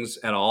these things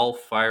at all?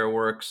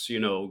 Fireworks,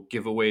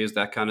 giveaways,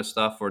 that kind of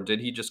stuff, or did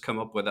he just come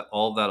up with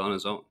all that on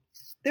his own?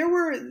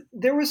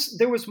 There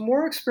was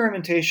more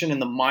experimentation in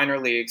the minor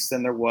leagues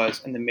than there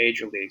was in the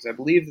major leagues. I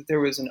believe that there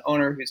was an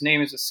owner whose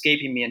name is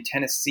escaping me in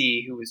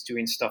Tennessee who was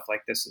doing stuff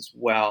like this as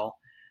well.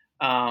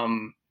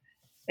 And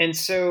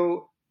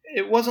so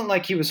it wasn't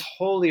like he was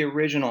wholly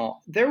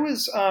original. There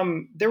was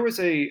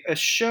a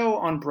show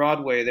on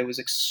Broadway that was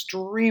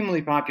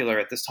extremely popular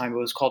at this time. It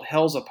was called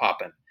Hell's a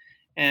Poppin'.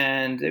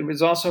 And it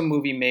was also a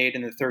movie made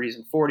in the 30s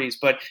and 40s,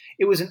 but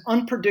it was an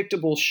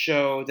unpredictable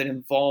show that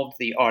involved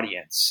the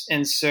audience.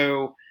 And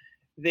so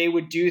they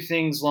would do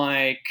things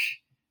like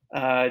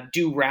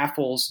do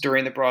raffles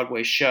during the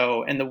Broadway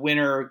show, and the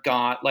winner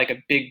got like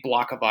a big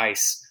block of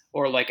ice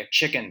or like a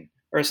chicken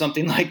or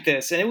something like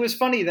this. And it was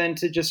funny then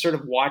to just sort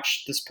of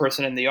watch this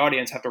person in the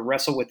audience have to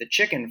wrestle with the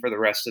chicken for the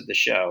rest of the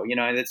show.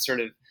 That's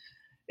sort of,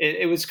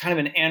 it was kind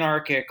of an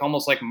anarchic,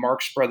 almost like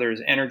Marx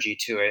Brothers energy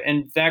to it.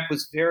 And Vec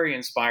was very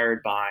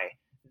inspired by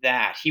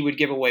that. He would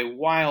give away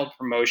wild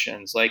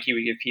promotions, like he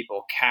would give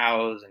people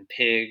cows and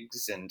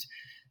pigs and,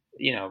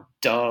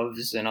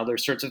 doves and other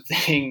sorts of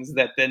things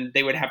that then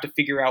they would have to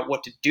figure out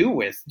what to do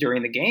with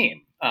during the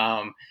game.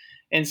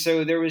 And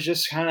so there was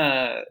just kind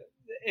of,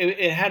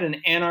 it had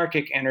an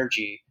anarchic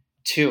energy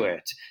to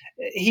it.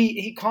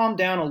 He calmed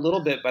down a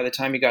little bit by the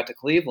time he got to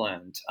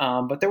Cleveland,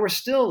 but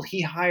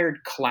he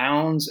hired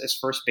clowns as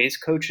first base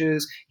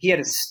coaches. He had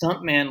a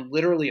stuntman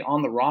literally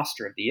on the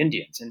roster of the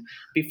Indians. And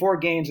before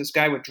games, this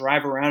guy would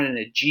drive around in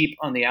a Jeep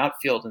on the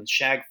outfield and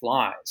shag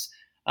flies.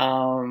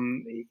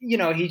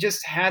 He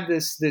just had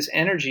this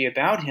energy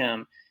about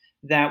him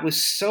that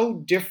was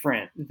so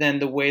different than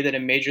the way that a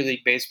Major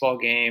League Baseball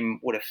game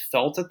would have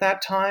felt at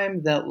that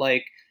time, that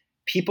like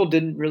people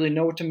didn't really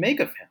know what to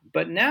make of him.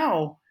 But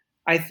now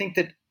I think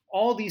that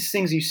all these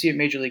things you see at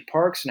Major League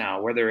Parks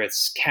now, whether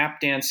it's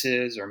cap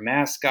dances or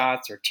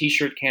mascots or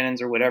T-shirt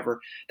cannons or whatever,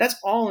 that's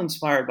all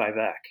inspired by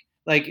Vec.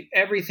 Like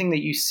everything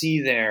that you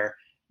see there,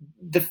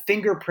 the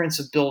fingerprints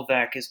of Bill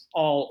Vec is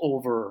all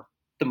over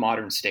the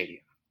modern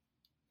stadium.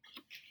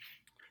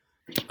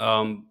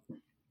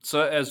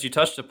 So as you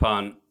touched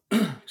upon,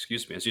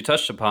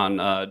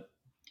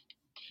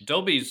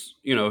 Doby's,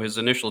 his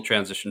initial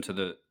transition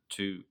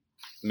to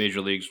major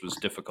leagues was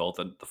difficult.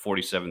 The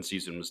 47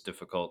 season was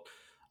difficult.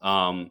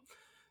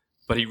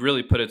 But he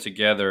really put it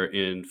together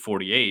in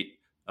 48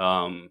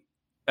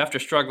 after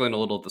struggling a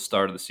little at the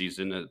start of the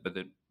season, but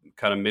then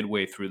kind of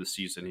midway through the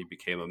season, he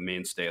became a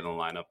mainstay in the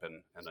lineup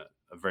and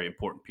a very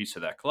important piece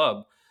of that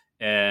club.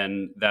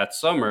 And that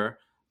summer,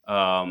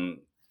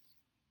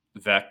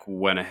 Vec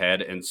went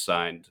ahead and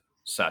signed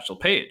Satchel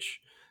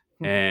Paige.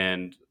 Mm-hmm.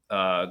 And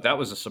that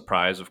was a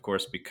surprise, of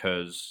course,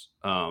 because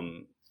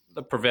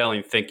the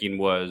prevailing thinking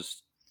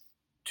was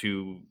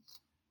to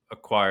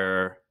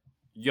acquire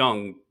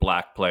young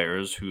black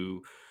players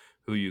who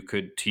you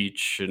could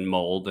teach and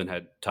mold and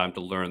had time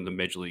to learn the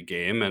major league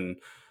game. And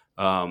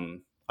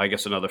I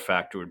guess another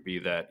factor would be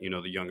that,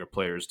 the younger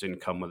players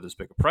didn't come with as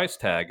big a price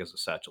tag as a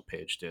Satchel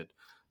Paige did.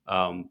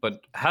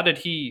 But how did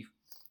he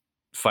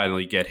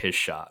finally get his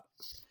shot?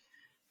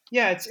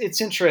 Yeah,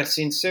 it's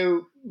interesting.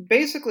 So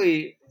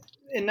basically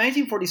in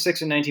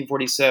 1946 and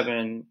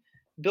 1947,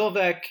 Bill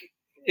Vec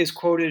is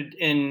quoted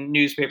in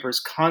newspapers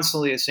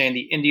constantly as saying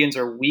the Indians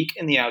are weak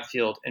in the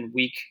outfield and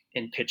weak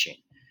in pitching.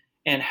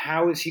 And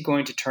how is he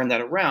going to turn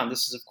that around?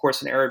 This is, of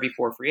course, an era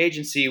before free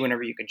agency,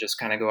 whenever you could just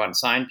kind of go out and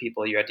sign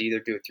people. You had to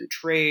either do it through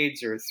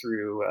trades or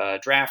through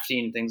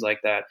drafting, things like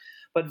that.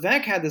 But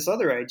Vec had this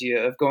other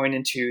idea of going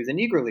into the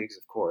Negro Leagues,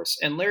 of course.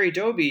 And Larry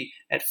Doby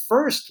at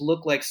first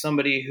looked like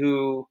somebody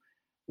who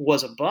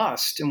was a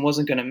bust and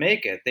wasn't going to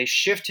make it. They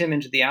shift him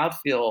into the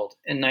outfield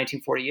in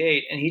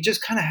 1948, and he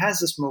just kind of has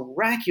this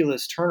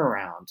miraculous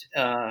turnaround.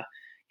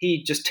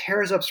 He just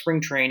tears up spring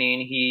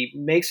training. He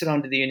makes it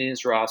onto the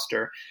Indians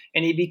roster,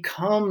 and he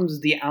becomes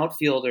the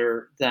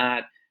outfielder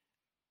that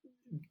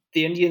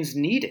the Indians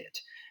needed.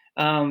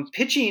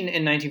 Pitching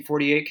in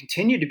 1948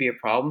 continued to be a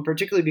problem,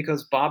 particularly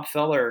because Bob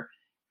Feller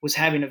was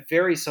having a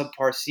very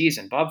subpar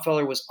season. Bob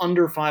Feller was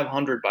under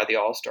 500 by the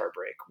All-Star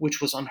break, which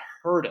was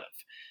unheard of.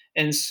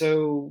 And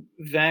so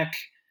Vec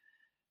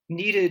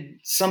needed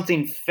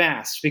something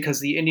fast because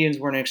the Indians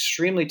were in an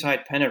extremely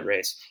tight pennant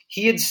race.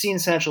 He had seen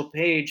Satchel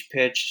Paige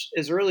pitch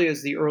as early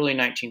as the early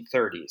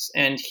 1930s,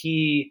 and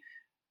he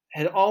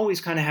had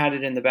always kind of had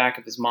it in the back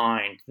of his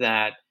mind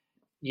that,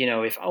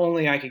 if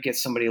only I could get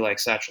somebody like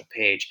Satchel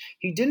Paige.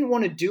 He didn't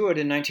want to do it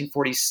in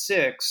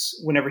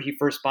 1946 whenever he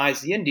first buys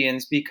the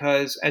Indians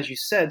because, as you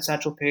said,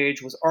 Satchel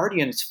Paige was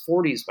already in his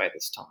 40s by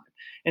this time.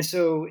 And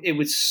so it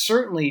would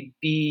certainly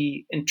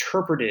be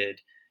interpreted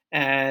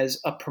as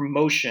a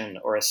promotion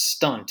or a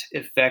stunt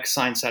if Vec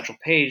signed Satchel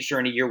Paige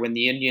during a year when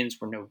the Indians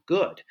were no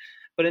good.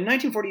 But in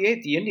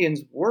 1948, the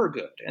Indians were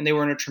good, and they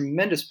were in a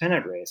tremendous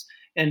pennant race.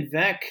 And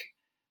Vec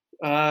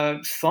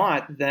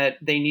thought that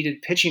they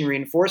needed pitching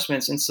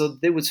reinforcements, and so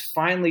it was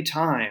finally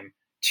time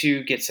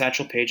to get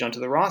Satchel Paige onto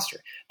the roster.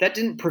 That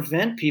didn't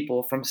prevent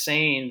people from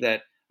saying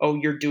that, oh,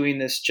 you're doing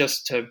this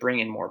just to bring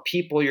in more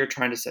people, you're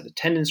trying to set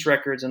attendance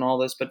records and all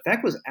this, but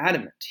Beck was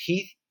adamant.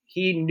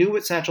 He knew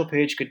what Satchel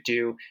Paige could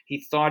do. He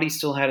thought he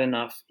still had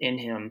enough in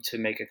him to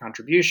make a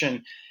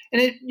contribution.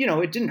 And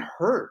it didn't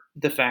hurt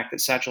the fact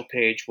that Satchel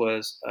Paige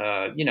was,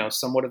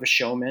 somewhat of a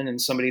showman and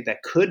somebody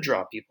that could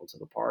draw people to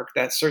the park.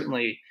 That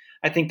certainly,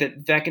 I think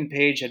that Beck and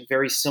Paige had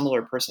very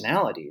similar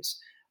personalities,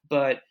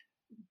 but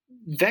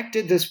Beck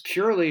did this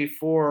purely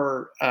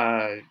for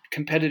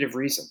competitive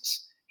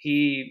reasons.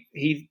 He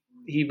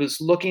was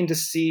looking to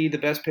see the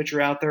best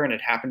pitcher out there, and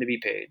it happened to be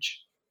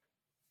Paige.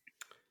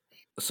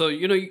 So,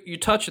 you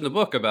touch in the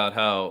book about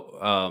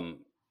how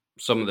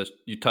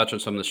you touch on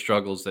some of the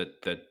struggles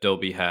that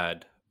Doby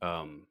had,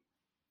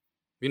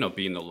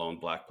 being the lone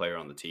black player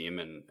on the team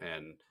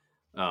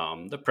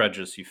and the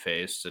prejudice he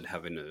faced and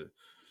having to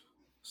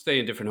stay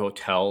in different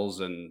hotels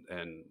and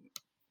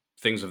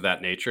things of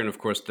that nature. And of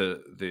course,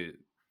 the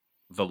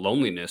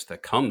loneliness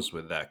that comes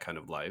with that kind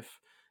of life.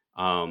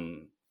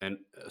 And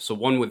so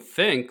one would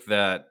think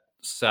that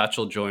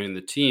Satchel joining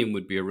the team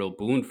would be a real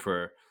boon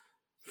for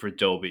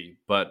Doby,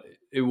 but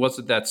it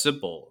wasn't that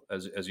simple,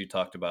 as you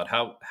talked about.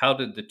 How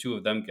did the two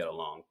of them get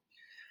along?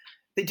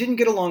 They didn't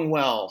get along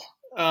well.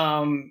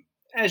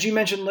 As you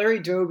mentioned, Larry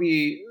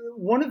Doby,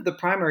 one of the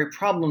primary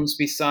problems,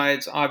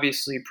 besides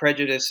obviously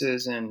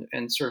prejudices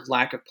and sort of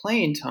lack of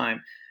playing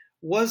time,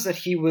 was that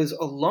he was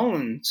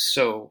alone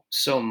so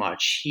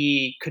much.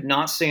 He could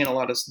not stay in a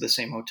lot of the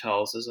same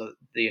hotels as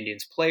the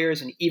Indians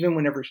players, and even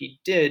whenever he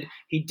did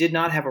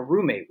not have a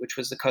roommate, which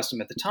was the custom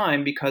at the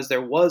time, because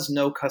there was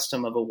no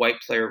custom of a white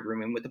player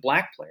rooming with a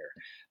black player.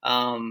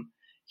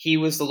 He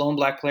was the lone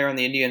black player on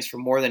the Indians for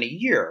more than a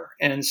year,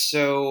 and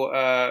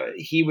so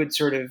he would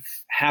sort of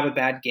have a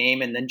bad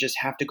game and then just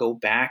have to go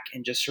back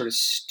and just sort of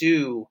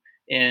stew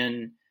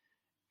in,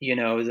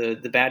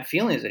 the bad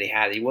feelings that he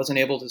had. He wasn't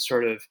able to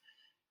sort of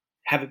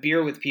have a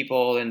beer with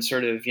people and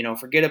sort of,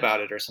 forget about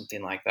it or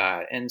something like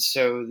that. And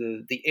so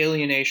the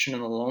alienation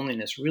and the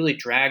loneliness really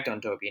dragged on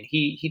Doby. And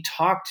he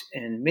talked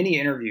in many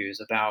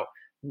interviews about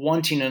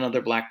wanting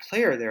another black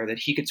player there, that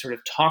he could sort of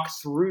talk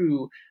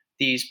through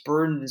these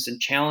burdens and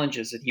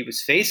challenges that he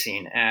was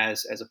facing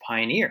as a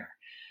pioneer.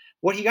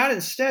 What he got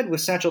instead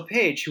was Satchel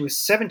Paige, who was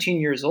 17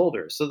 years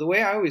older. So the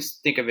way I always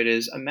think of it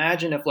is,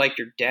 imagine if like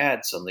your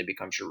dad suddenly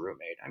becomes your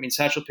roommate. I mean,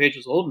 Satchel Paige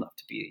was old enough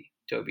to be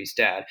Doby's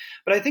dad.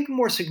 But I think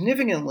more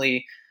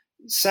significantly,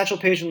 Satchel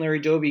Paige and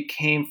Larry Doby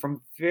came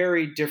from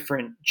very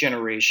different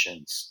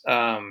generations.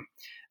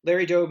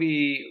 Larry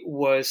Doby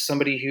was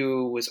somebody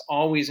who was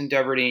always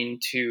endeavoring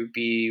to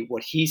be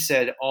what he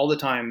said all the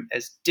time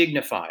as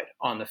dignified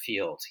on the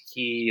field.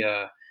 He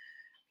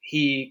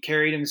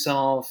carried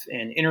himself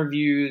in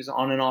interviews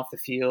on and off the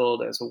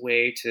field as a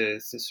way to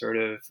sort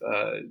of,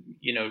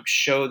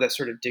 show that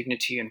sort of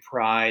dignity and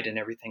pride and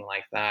everything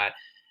like that.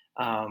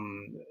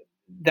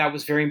 That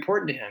was very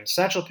important to him.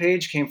 Satchel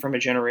Paige came from a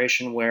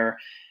generation where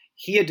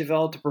he had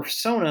developed a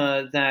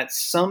persona that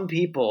some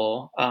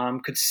people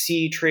could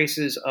see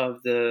traces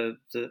of the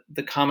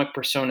comic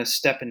persona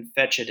Step and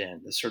Fetch It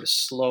in, the sort of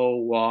slow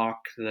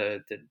walk,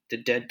 the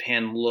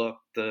deadpan look,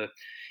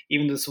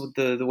 even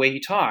the way he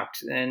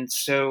talked. And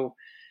so,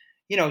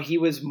 he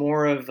was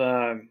more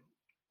of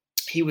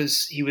he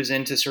was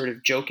into sort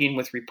of joking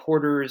with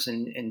reporters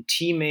and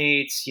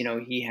teammates.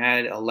 He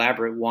had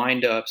elaborate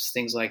wind-ups,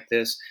 things like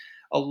this.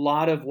 A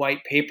lot of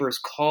white papers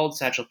called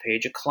Satchel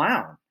Paige a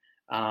clown,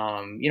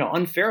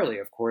 unfairly,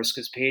 of course,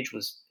 because Paige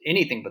was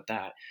anything but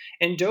that.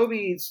 And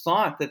Doby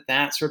thought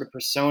that sort of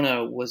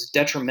persona was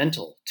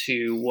detrimental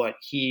to what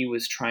he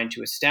was trying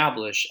to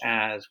establish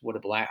as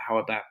how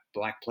a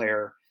black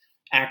player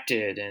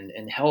acted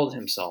and held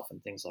himself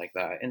and things like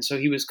that. And so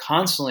he was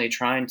constantly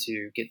trying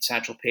to get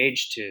Satchel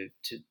Paige to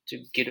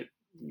get it,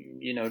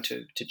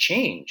 to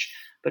change.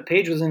 But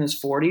Paige was in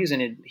his 40s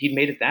and he'd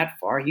made it that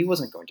far. He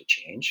wasn't going to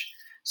change.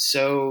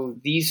 So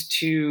these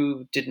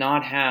two did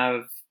not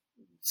have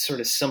sort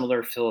of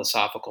similar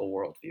philosophical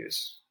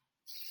worldviews.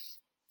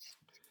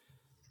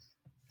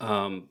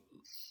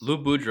 Lou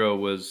Boudreau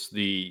was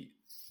the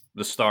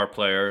star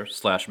player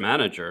 /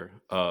 manager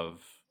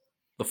of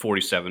the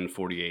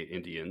 47-48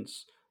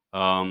 Indians.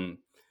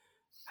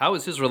 How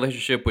is his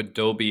relationship with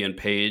Doby and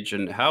Paige,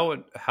 and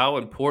how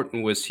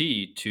important was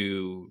he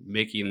to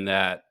making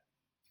that,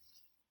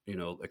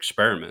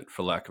 experiment,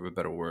 for lack of a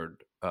better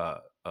word,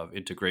 of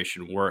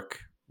integration work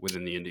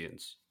within the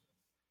Indians?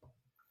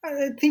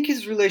 I think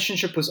his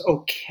relationship was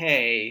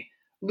okay.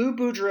 Lou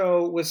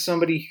Boudreau was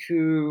somebody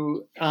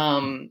who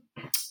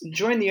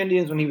joined the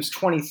Indians when he was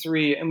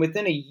 23, and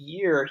within a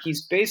year,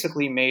 he's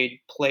basically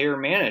made player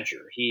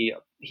manager.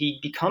 He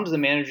becomes the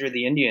manager of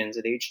the Indians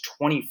at age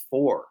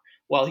 24,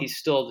 while he's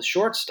still the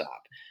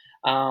shortstop.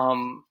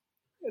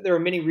 There are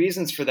many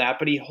reasons for that,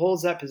 but he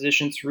holds that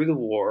position through the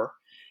war.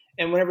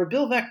 And whenever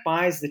Bill Veeck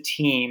buys the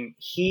team,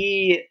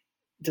 he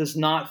does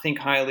not think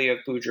highly of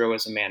Boudreau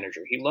as a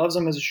manager. He loves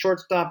him as a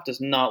shortstop, does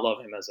not love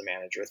him as a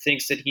manager.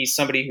 Thinks that he's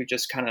somebody who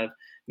just kind of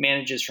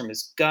manages from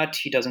his gut.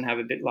 He doesn't have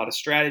a lot of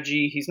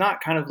strategy. He's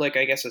not kind of like,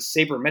 I guess, a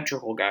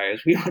sabermetrical guy,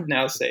 as we would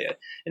now say it.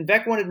 And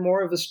Veeck wanted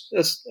more of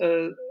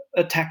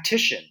a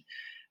tactician.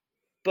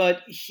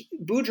 But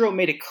Boudreau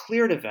made it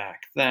clear to Veeck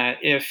that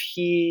if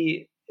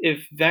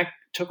Veeck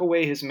took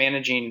away his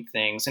managing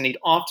things, and he'd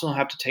often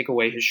have to take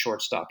away his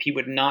shortstop, he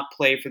would not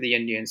play for the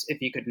Indians if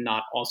he could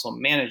not also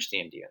manage the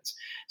Indians.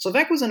 So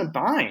Veeck was in a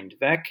bind.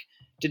 Veeck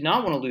did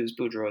not want to lose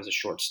Boudreau as a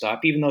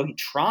shortstop, even though he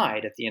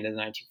tried at the end of the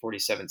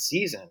 1947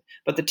 season.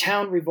 But the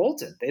town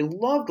revolted. They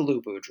loved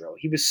Lou Boudreau.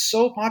 He was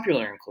so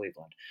popular in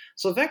Cleveland.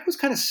 So Veeck was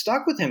kind of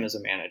stuck with him as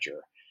a manager.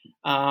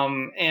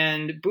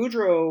 And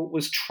Boudreau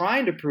was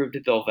trying to prove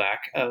to Bill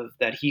Veeck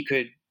that he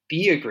could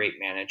be a great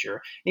manager.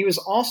 And he was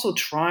also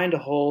trying to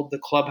hold the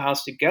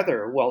clubhouse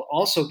together while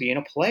also being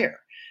a player.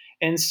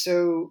 And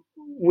so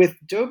with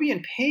Doby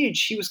and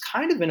Page, he was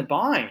kind of in a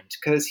bind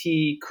because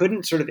he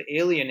couldn't sort of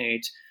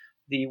alienate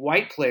the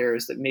white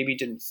players that maybe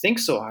didn't think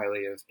so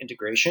highly of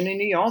integration. And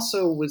he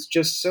also was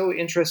just so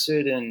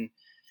interested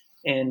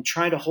in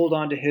trying to hold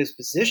on to his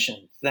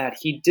position that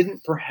he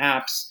didn't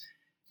perhaps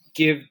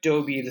give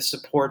Doby the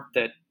support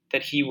that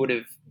he would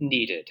have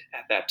needed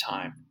at that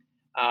time.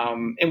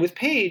 And with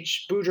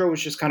Page, Boudreau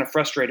was just kind of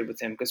frustrated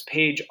with him because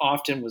Page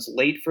often was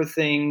late for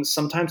things.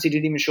 Sometimes he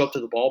didn't even show up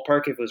to the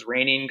ballpark if it was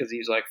raining because he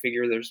was like,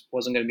 figure there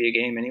wasn't going to be a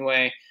game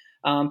anyway.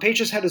 Page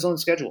just had his own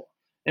schedule,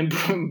 and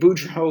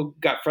Boudreau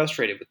got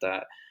frustrated with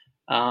that.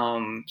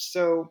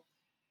 So,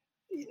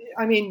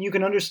 I mean, you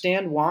can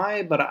understand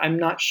why, but I'm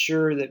not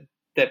sure that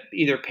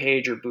either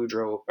Page or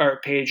Boudreau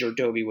or Page or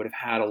Doby would have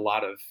had a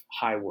lot of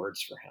high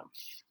words for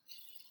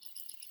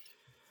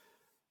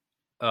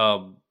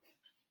him.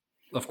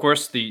 Of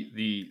course,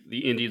 the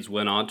Indians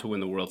went on to win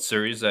the World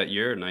Series that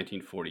year in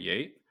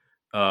 1948.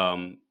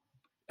 And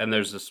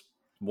there's this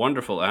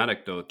wonderful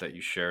anecdote that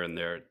you share in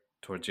there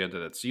towards the end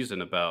of that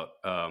season about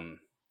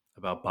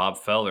Bob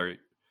Feller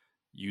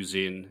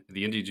using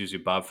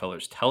Bob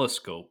Feller's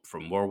telescope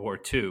from World War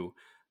II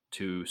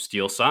to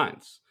steal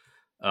signs.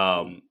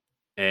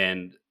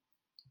 And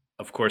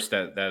of course,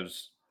 that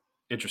was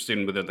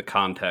interesting within the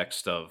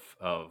context of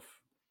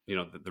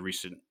the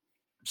recent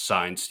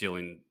sign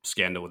stealing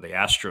scandal with the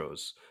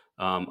Astros.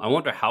 I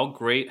wonder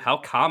how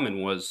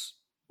common was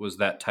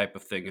that type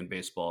of thing in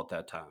baseball at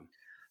that time?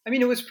 I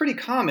mean, it was pretty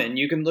common.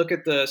 You can look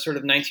at the sort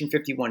of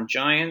 1951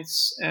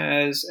 Giants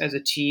as a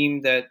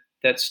team that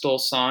stole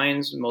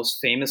signs, most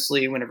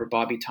famously whenever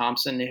Bobby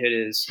Thompson hit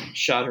his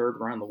shot heard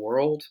around the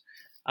world.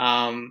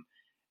 And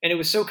it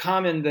was so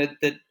common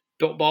that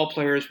ball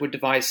players would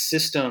devise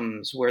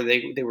systems where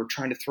they were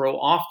trying to throw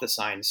off the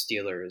sign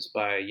stealers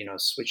by,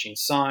 switching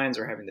signs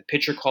or having the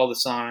pitcher call the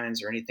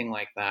signs or anything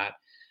like that.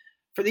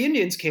 For the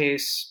Indians'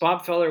 case,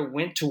 Bob Feller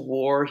went to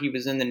war. He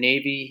was in the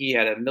Navy. He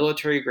had a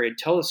military-grade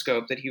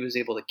telescope that he was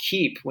able to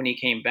keep when he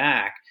came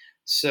back.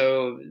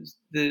 So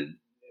the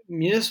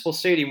municipal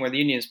stadium where the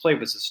Indians played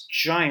was this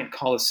giant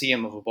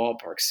coliseum of a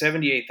ballpark,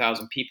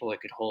 78,000 people it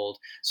could hold.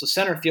 So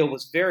center field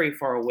was very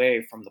far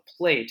away from the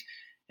plate,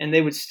 and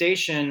they would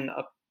station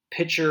a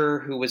pitcher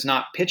who was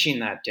not pitching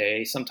that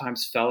day,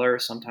 sometimes Feller,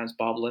 sometimes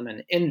Bob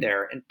Lemon, in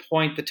there and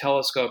point the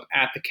telescope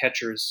at the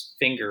catcher's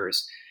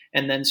fingers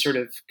and then sort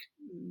of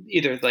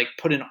either like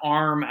put an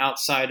arm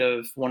outside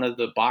of one of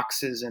the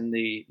boxes in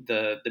the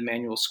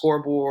manual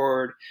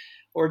scoreboard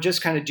or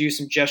just kind of do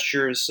some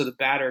gestures so the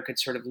batter could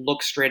sort of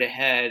look straight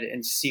ahead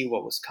and see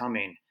what was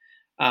coming.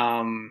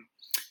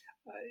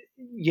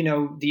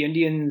 The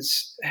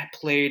Indians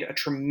played a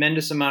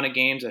tremendous amount of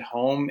games at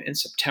home in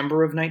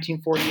September of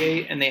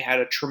 1948, and they had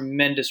a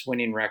tremendous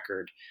winning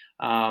record.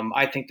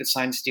 I think that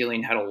sign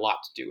stealing had a lot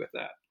to do with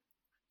that.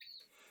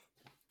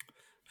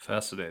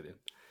 Fascinating.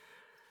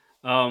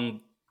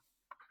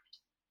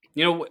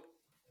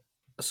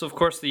 So of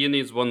course the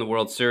Indians won the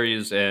World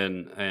Series,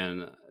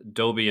 and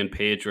Doby and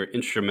Page were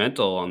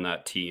instrumental on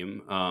that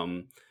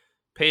team.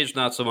 Page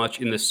not so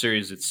much in the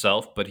series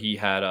itself, but he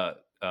had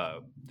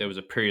there was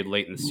a period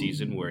late in the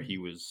season where he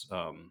was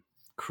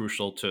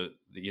crucial to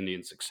the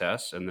Indian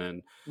success, and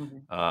then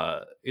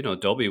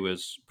Doby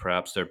was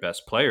perhaps their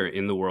best player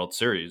in the World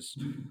Series.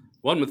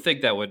 One would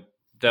think that would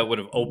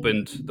have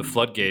opened the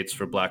floodgates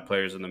for black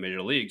players in the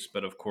major leagues,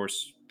 but of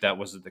course that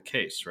wasn't the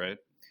case, right?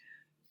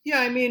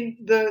 Yeah, I mean,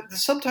 the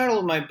subtitle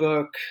of my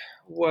book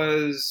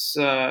was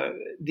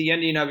the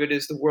ending of it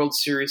is the World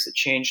Series that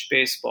changed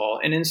baseball.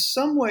 And in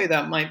some way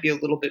that might be a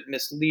little bit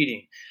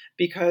misleading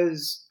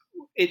because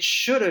it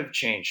should have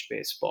changed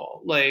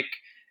baseball. Like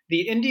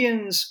the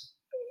Indians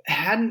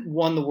hadn't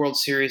won the World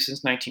Series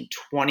since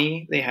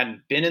 1920. They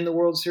hadn't been in the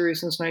World Series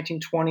since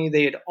 1920.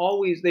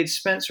 They'd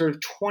spent sort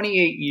of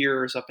 28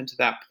 years up until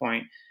that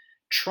point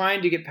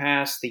trying to get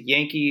past the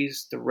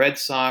Yankees, the Red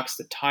Sox,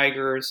 the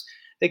Tigers.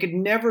 They could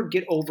never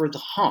get over the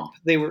hump.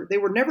 They were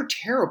never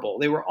terrible.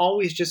 They were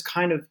always just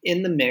kind of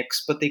in the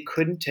mix, but they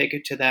couldn't take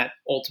it to that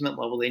ultimate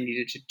level they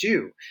needed to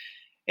do.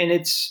 And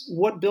it's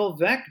what Bill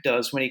Veeck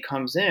does when he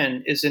comes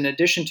in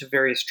addition to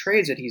various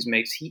trades that he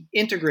makes, he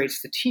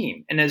integrates the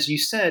team. And as you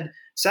said,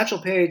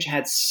 Satchel Paige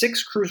had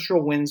 6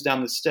 crucial wins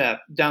down the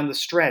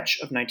stretch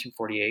of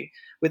 1948.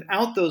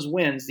 Without those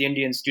wins, the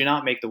Indians do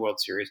not make the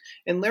World Series.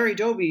 And Larry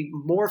Doby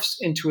morphs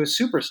into a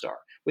superstar,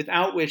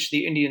 without which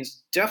the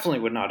Indians definitely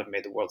would not have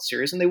made the World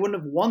Series, and they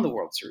wouldn't have won the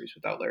World Series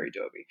without Larry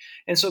Doby.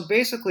 And so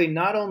basically,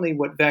 not only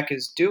what Veeck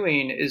is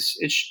doing is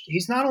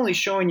he's not only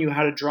showing you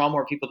how to draw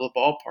more people to the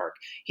ballpark,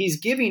 he's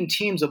giving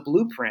teams a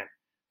blueprint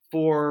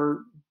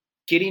for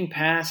getting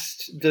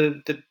past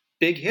the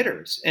big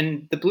hitters.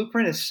 And the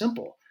blueprint is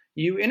simple.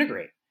 You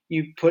integrate.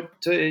 You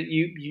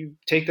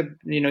take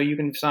you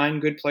can sign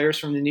good players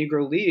from the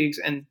Negro leagues,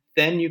 and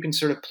then you can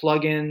sort of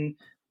plug in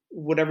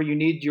whatever you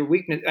need, your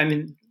weakness. I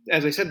mean,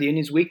 as I said, the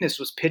Indians' weakness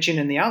was pitching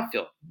in the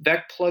outfield.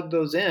 Veeck plugged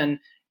those in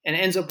and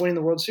ends up winning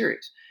the World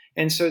Series.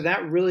 And so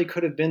that really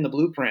could have been the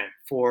blueprint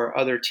for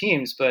other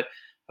teams. But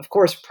of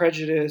course,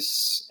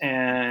 prejudice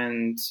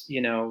and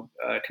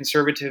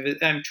conservative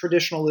and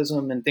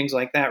traditionalism and things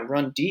like that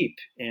run deep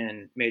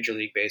in Major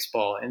League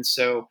Baseball. And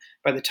so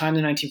by the time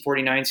the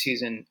 1949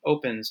 season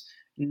opens,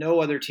 no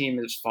other team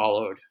has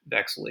followed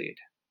Veeck's lead.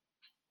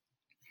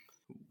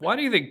 Why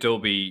do you think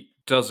Doby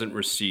doesn't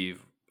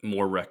receive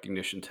more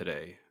recognition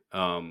today?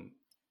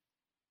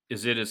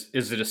 Is it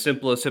as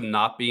simple as him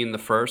not being the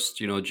first,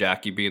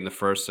 Jackie being the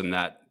first, and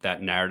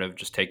that narrative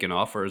just taking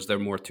off, or is there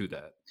more to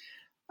that?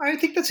 I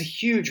think that's a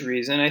huge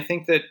reason. I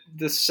think that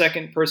the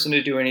second person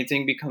to do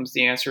anything becomes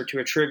the answer to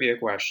a trivia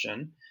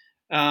question.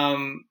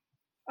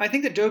 I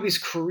think that Doby's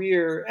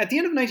career, at the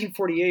end of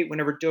 1948,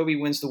 whenever Doby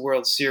wins the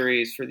World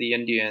Series for the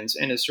Indians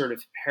and is sort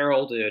of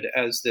heralded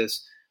as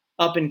this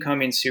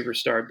up-and-coming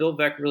superstar, Bill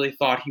Veeck really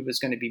thought he was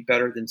going to be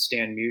better than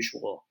Stan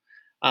Musial.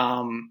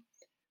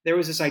 There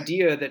was this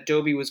idea that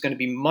Doby was going to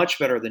be much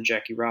better than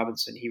Jackie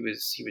Robinson. He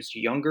was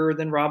younger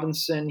than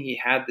Robinson.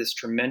 He had this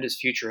tremendous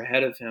future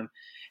ahead of him.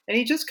 And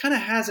he just kind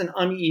of has an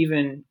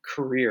uneven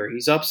career.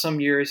 He's up some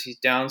years, he's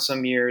down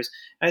some years.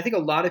 And I think a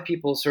lot of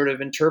people sort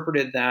of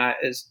interpreted that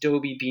as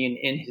Doby being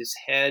in his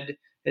head,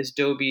 as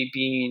Doby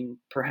being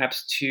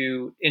perhaps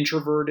too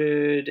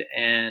introverted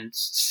and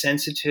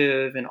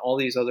sensitive and all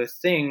these other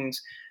things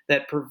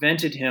that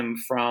prevented him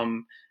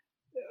from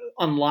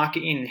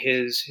unlocking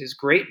his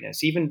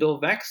greatness. Even Bill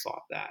Veeck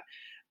thought that.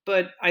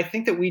 But I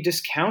think that we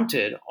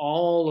discounted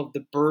all of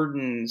the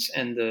burdens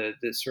and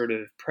the sort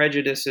of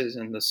prejudices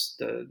and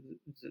the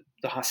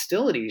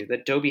hostility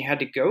that Doby had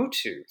to go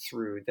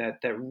through that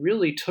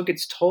really took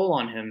its toll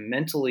on him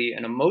mentally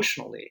and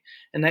emotionally,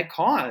 and that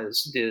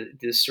caused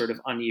this sort of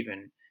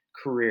uneven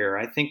career.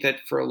 I think that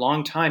for a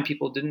long time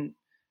people didn't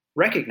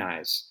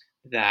recognize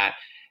that.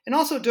 And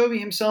also, Doby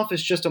himself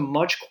is just a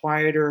much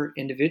quieter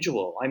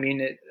individual. I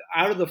mean,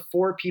 out of the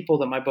 4 people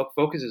that my book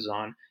focuses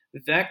on,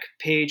 Veeck,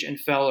 Page, and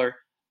Feller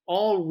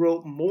all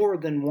wrote more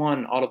than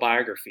one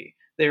autobiography.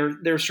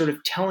 They're sort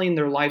of telling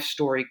their life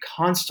story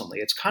constantly.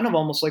 It's kind of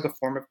almost like a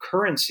form of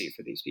currency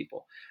for these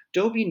people.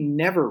 Doby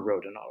never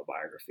wrote an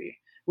autobiography,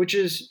 which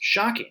is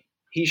shocking.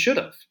 He should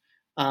have.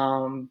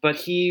 But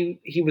he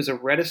was a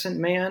reticent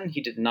man.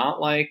 He did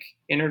not like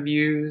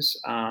interviews.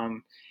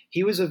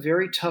 He was a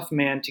very tough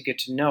man to get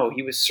to know.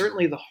 He was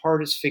certainly the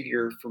hardest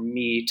figure for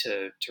me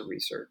to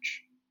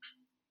research.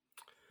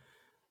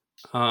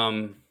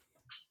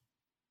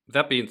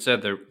 That being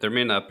said, there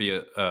may not be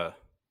a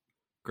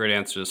great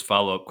answer to this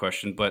follow-up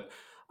question, but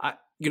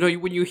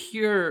when you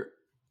hear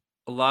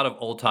a lot of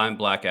old-time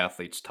Black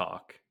athletes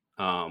talk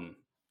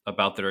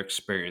about their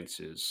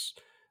experiences,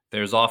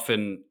 there's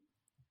often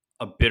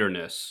a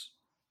bitterness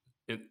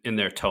in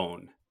their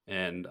tone.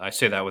 And I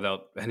say that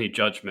without any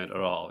judgment at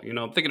all.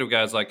 I'm thinking of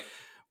guys like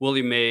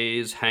Willie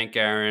Mays, Hank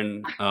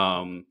Aaron,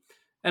 and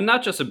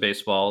not just in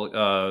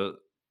baseball.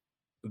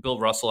 Bill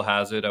Russell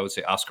has it. I would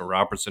say Oscar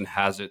Robertson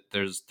has it.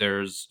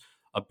 There's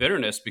a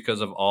bitterness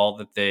because of all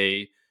that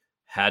they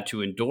had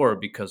to endure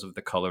because of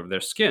the color of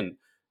their skin.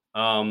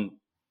 Do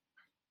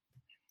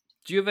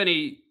you have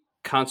any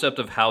concept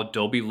of how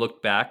Doby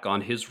looked back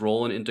on his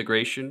role in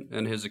integration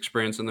and his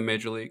experience in the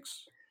major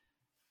leagues?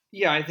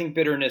 Yeah, I think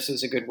bitterness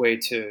is a good way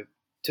to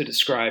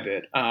describe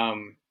it.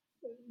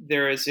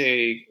 There is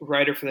a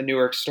writer for the New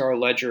York Star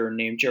Ledger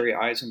named Jerry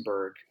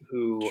Eisenberg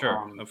who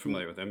I'm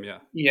familiar with him.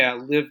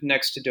 Lived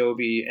next to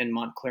Doby in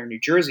Montclair, New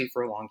Jersey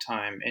for a long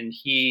time, and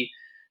he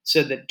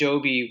said that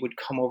Doby would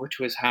come over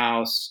to his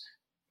house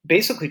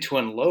basically to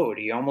unload.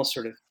 He almost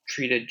sort of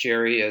treated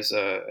Jerry as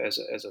a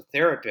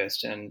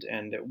therapist, and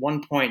at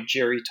one point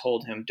Jerry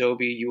told him,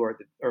 Doby,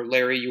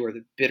 Larry, you are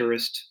the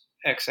bitterest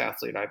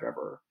ex-athlete I've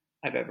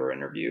ever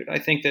interviewed. I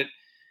think that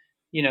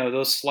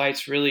those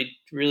slights really,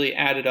 really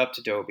added up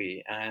to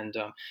Doby. And,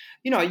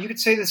 you could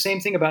say the same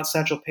thing about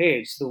Satchel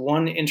Paige. The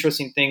one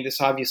interesting thing, this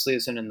obviously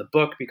isn't in the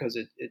book because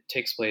it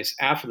takes place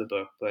after the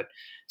book, but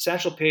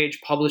Satchel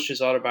Paige published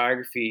his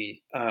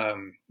autobiography,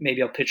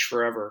 Maybe I'll Pitch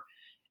Forever,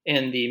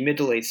 in the mid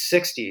to late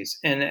 60s.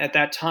 And at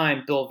that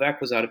time, Bill Veeck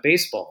was out of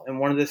baseball. And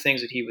one of the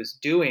things that he was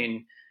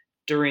doing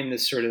during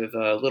this sort of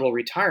little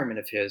retirement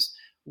of his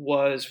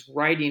was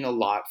writing a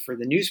lot for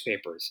the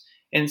newspapers.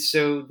 And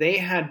so they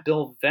had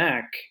Bill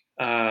Veeck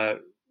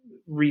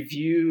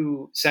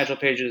review Satchel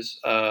Paige's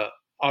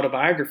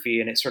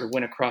autobiography, and it sort of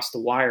went across the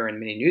wire in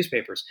many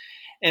newspapers.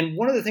 And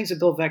one of the things that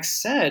Bill Veeck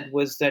said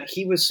was that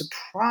he was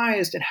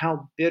surprised at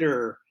how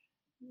bitter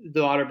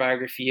the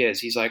autobiography is.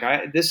 He's like,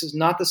 this is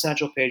not the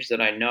Satchel Paige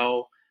that I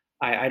know.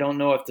 I don't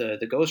know if the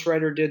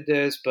ghostwriter did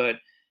this, but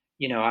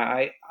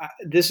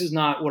this is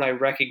not what I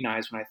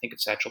recognize when I think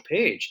of Satchel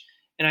Paige.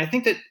 And I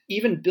think that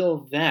even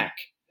Bill Veeck,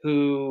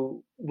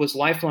 who was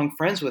lifelong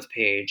friends with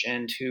Paige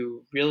and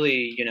who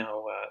really,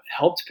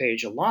 helped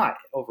Paige a lot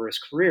over his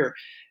career,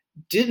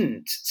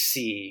 didn't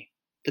see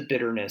the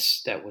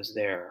bitterness that was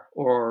there,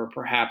 or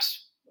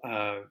perhaps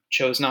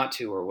chose not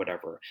to, or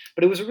whatever.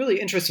 But it was a really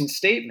interesting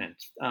statement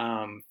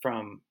from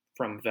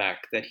Veeck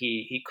that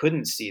he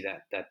couldn't see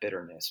that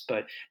bitterness.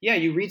 But yeah,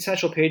 you read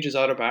Satchel Paige's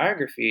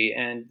autobiography,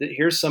 and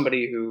here's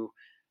somebody who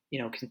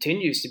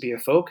continues to be a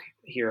folk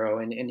hero,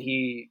 and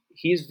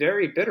he's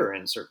very bitter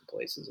in certain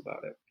places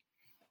about it.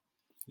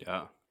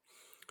 Yeah.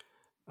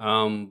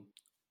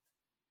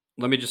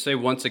 Let me just say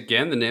once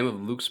again, the name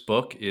of Luke's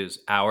book is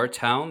Our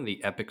Town,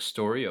 the epic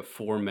story of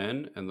four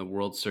men and the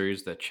World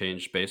Series that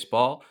changed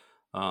baseball.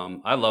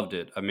 I loved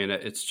it. I mean,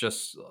 it's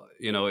just,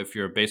 if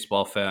you're a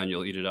baseball fan,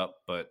 you'll eat it up,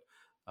 but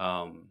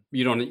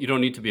you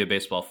don't need to be a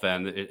baseball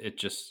fan. It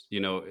just,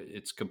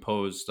 it's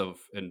composed of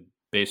and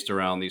based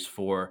around these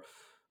four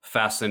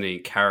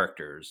fascinating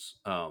characters,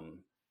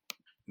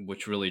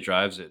 which really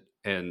drives it.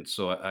 And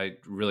so I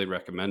really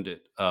recommend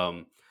it.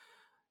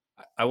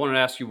 I want to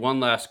ask you one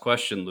last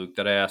question, Luke,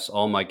 that I ask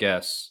all my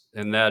guests,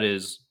 and that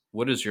is,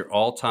 what is your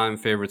all-time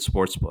favorite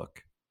sports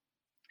book?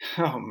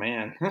 Oh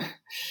man,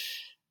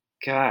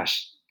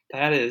 gosh,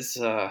 that's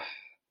a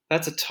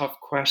tough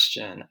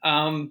question.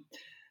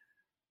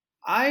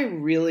 I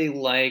really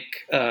like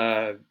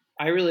the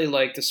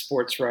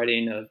sports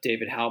writing of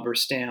David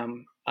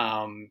Halberstam,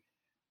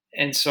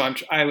 and so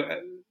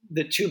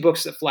the two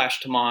books that flash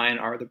to mind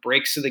are The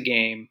Breaks of the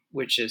Game,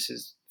 which is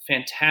his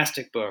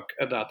fantastic book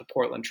about the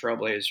Portland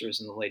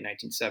Trailblazers in the late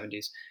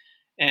 1970s,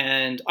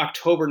 and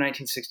October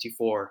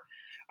 1964.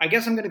 I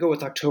guess I'm going to go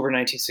with October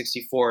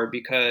 1964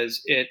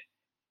 because it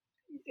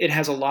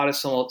has a lot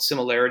of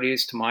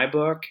similarities to my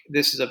book.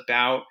 This is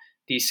about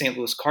the St.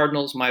 Louis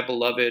Cardinals, my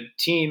beloved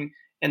team,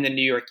 and the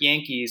New York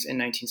Yankees in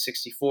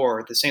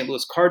 1964. The St.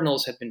 Louis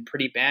Cardinals had been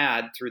pretty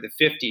bad through the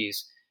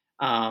 50s,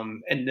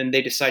 and then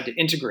they decide to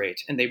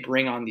integrate, and they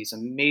bring on these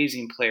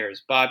amazing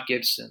players, Bob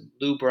Gibson,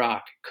 Lou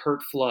Brock,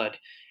 Curt Flood,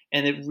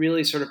 and it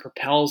really sort of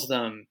propels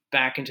them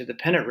back into the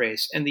pennant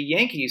race. And the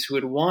Yankees, who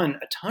had won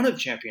a ton of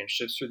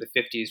championships through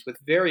the 50s with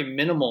very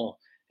minimal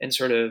and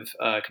sort of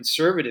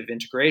conservative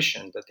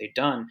integration that they'd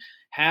done,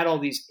 had all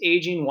these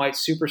aging white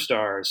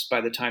superstars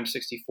by the time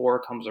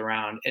 64 comes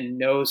around, and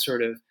no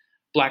sort of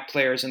black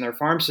players in their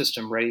farm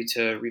system ready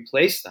to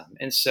replace them.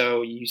 And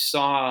so you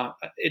saw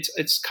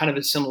it's kind of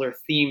a similar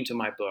theme to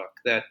my book,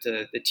 that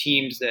the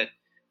teams that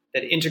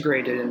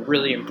integrated and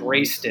really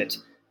embraced it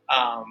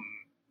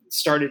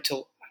started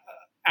to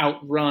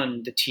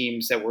outrun the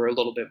teams that were a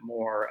little bit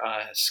more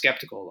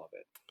skeptical of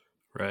it.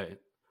 Right.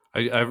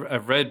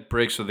 I've read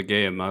Breaks of the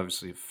Game,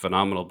 obviously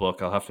phenomenal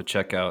book. I'll have to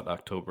check out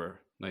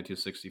October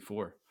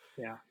 1964.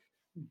 Yeah.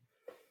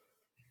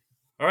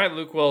 All right,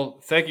 Luke.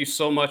 Well, thank you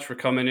so much for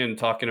coming in and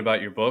talking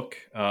about your book.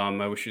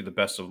 I wish you the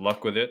best of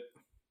luck with it,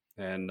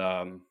 and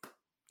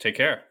take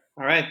care.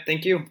 All right.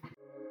 Thank you.